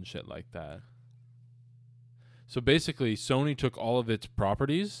planes and shit like that. So basically, Sony took all of its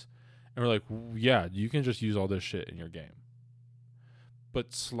properties and were like, yeah, you can just use all this shit in your game.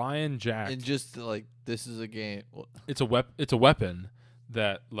 But Sly and Jack, And just like this is a game. it's a weapon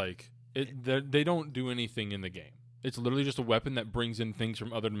that like they don't do anything in the game. It's literally just a weapon that brings in things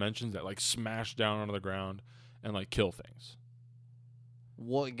from other dimensions that like smash down onto the ground and like kill things.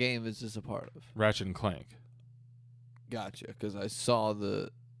 What game is this a part of? Ratchet and Clank. Gotcha. Because I saw the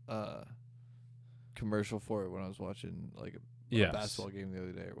commercial for it when I was watching like a Yes. basketball game the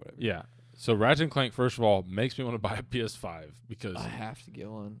other day or whatever. Yeah. So Ratchet and Clank, first of all, makes me want to buy a PS5 because I have to get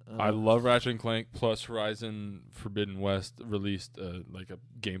one. I love Ratchet and Clank. Plus, Horizon Forbidden West released like a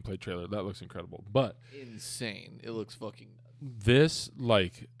gameplay trailer that looks incredible. But insane. It looks fucking. this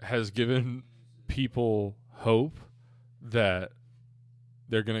like has given people hope that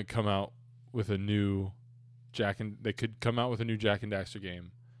they're gonna come out with a new they could come out with a new Jack and Daxter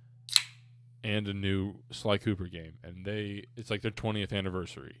game and a new Sly Cooper game, and it's like their 20th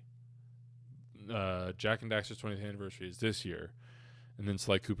anniversary. Jack and Daxter's 20th anniversary is this year, and then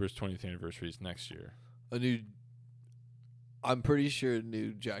Sly Cooper's 20th anniversary is next year. I'm pretty sure a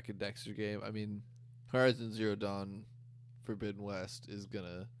new Jack and Daxter game. I mean, Horizon Zero Dawn Forbidden West is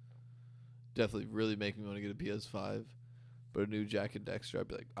gonna definitely really make me want to get a PS5. But a new Jack and Daxter, I'd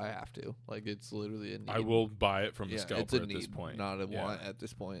be like, I have to. Like, it's literally a need. I will buy it from the it's scalper a at need, this point. not a want at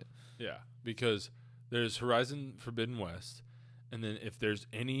this point. Yeah, because there's Horizon Forbidden West, and then if there's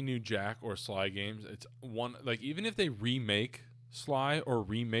any new Jack or Sly games, it's one, like, even if they remake Sly or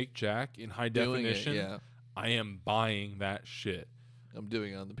remake Jack in high definition, I am buying that shit. I'm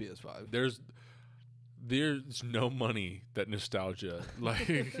doing it on the PS5. There's no money that nostalgia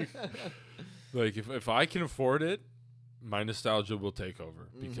like like if I can afford it, my nostalgia will take over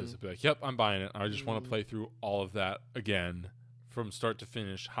because it'll be like, yep, I'm buying it. I just want to play through all of that again from start to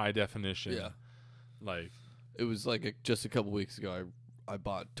finish, high definition. Yeah. Like, it was like just a couple weeks ago, I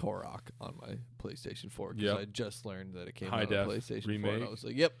bought Turok on my PlayStation 4 because I just learned that it came high out def on PlayStation 4. remake. And I was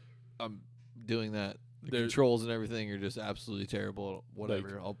like, yep, I'm doing that. The controls and everything are just absolutely terrible.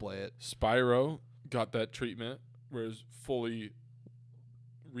 Whatever, I'll play it. Spyro got that treatment where it's fully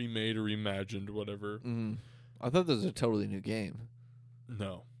remade or reimagined, whatever. Mm-hmm. I thought this was a totally new game.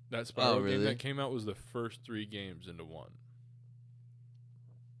 No. That Spyro really? game that came out was the first 3 games into one.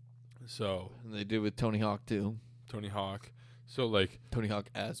 So. And they did with Tony Hawk, too. Tony Hawk. So, like. Tony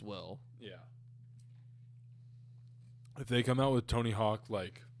Hawk as well. Yeah. If they come out with Tony Hawk,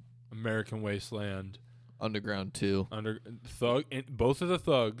 like American Wasteland. Underground 2. Thug. Both of the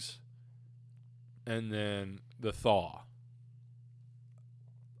thugs. And then the Thaw.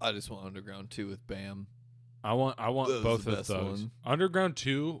 I just want Underground 2 with Bam. I want both of those. One. Underground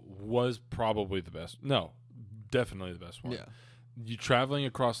 2 was probably the best. No, definitely the best one. Yeah. You traveling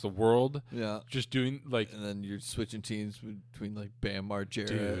across the world. Yeah. Just doing like. And then you're switching teams between like Bam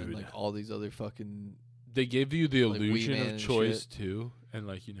Margera and like all these other fucking. They gave you the like illusion of choice too, and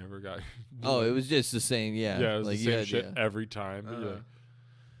like you never got. Oh, it was just the same. Yeah. Yeah, it was like the same shit every time.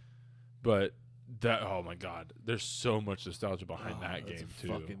 But that, oh my god, there's so much nostalgia behind that game too.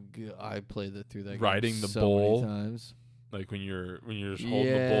 Fucking good. I played that through that Riding game the so bull many times. Like when you're just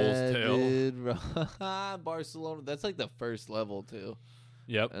holding the bull's tail. Dude. Barcelona. That's like the first level too.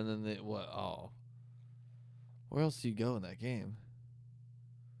 Yep. And then where else do you go in that game?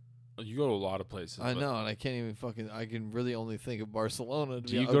 You go to a lot of places. I but- know, and I can't even I can really only think of Barcelona.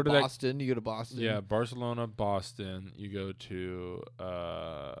 Do you go to that- Boston? You go to Boston? Yeah, Barcelona, Boston. You go to.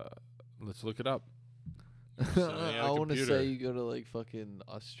 Let's look it up. I want to say you go to like fucking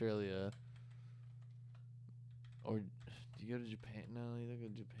Australia. Or do you go to Japan? No, you don't go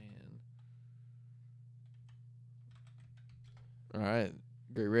to Japan. All right,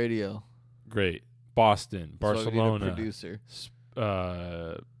 great radio. Great. Boston, So I need a Barcelona, producer.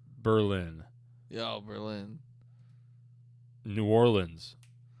 Berlin, Yo, Berlin. New Orleans.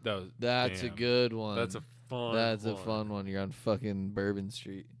 That's a Damn. good one. That's a fun. That's a fun one. You're on fucking Bourbon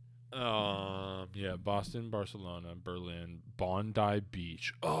Street. Yeah, Boston, Barcelona, Berlin, Bondi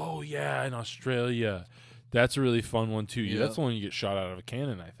Beach. Oh yeah, in Australia. That's a really fun one too. Yeah. Yeah. That's the one you get shot out of a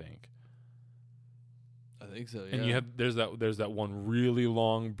cannon, I think. I think so. Yeah. And you have there's that one really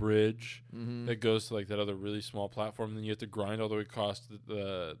long bridge Mm-hmm. that goes to like that other really small platform. And then you have to grind all the way across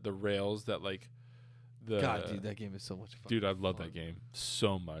the rails that like the God, dude, that game is so much fun. Dude, I love that game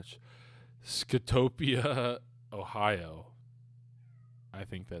so much. Skatopia, Ohio. I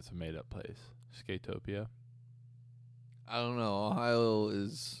think that's a made up place. Skatopia. I don't know. Ohio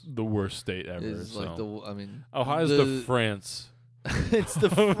is The worst state ever. like so. I mean, Ohio's the France. it's the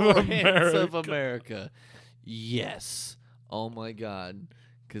of France of America. America. Yes. Oh my God.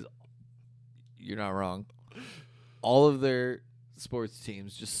 Because you're not wrong. All of their sports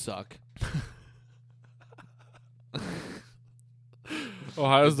teams just suck.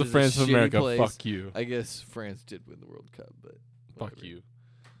 Ohio's the This is a France of shitty America. place. Fuck you. I guess France did win the World Cup, but Fuck whatever. you.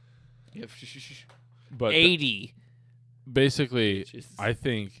 Yeah, But 80. basically, Bitches. I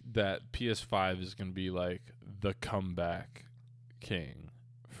think that PS5 is going to be like the comeback king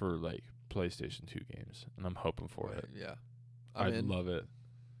for like PlayStation 2 games, and I'm hoping for it. Yeah. I'd love it.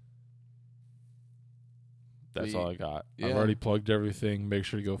 That's We- all I got. I've yeah. already plugged everything. Make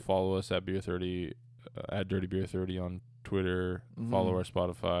sure to go follow us at Beer30, at Dirty Beer 30 on Twitter. Follow Mhm. our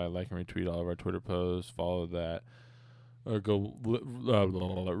Spotify. Like and retweet all of our Twitter posts. Follow that. Or go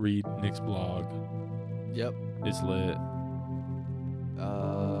read Nick's blog. Yep. It's lit.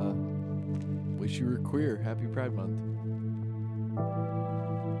 Wish you were queer. Happy Pride Month.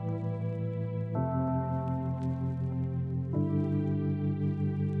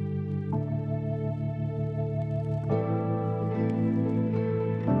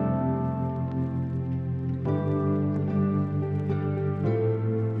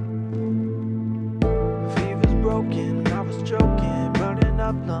 Fever's broken, I was choking, burning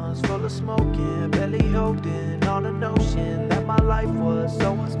up lungs full of smoking, barely holding on a notion that my life was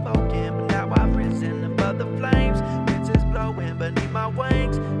so unspoken. But now I've risen above the flames, winds is blowing beneath my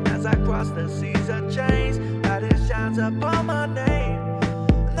wings. As I cross the seas of change, light it shines upon my name.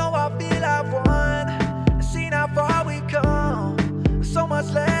 Know I feel I've won, and seen how far we've come. So much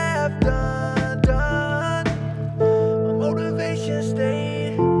left undone. My motivation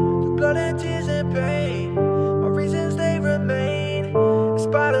stayed through blood and tears and pain. My reasons they remain in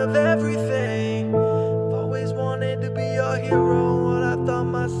spite of everything. I've always wanted to be a hero when I thought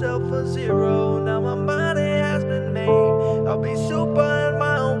myself a zero.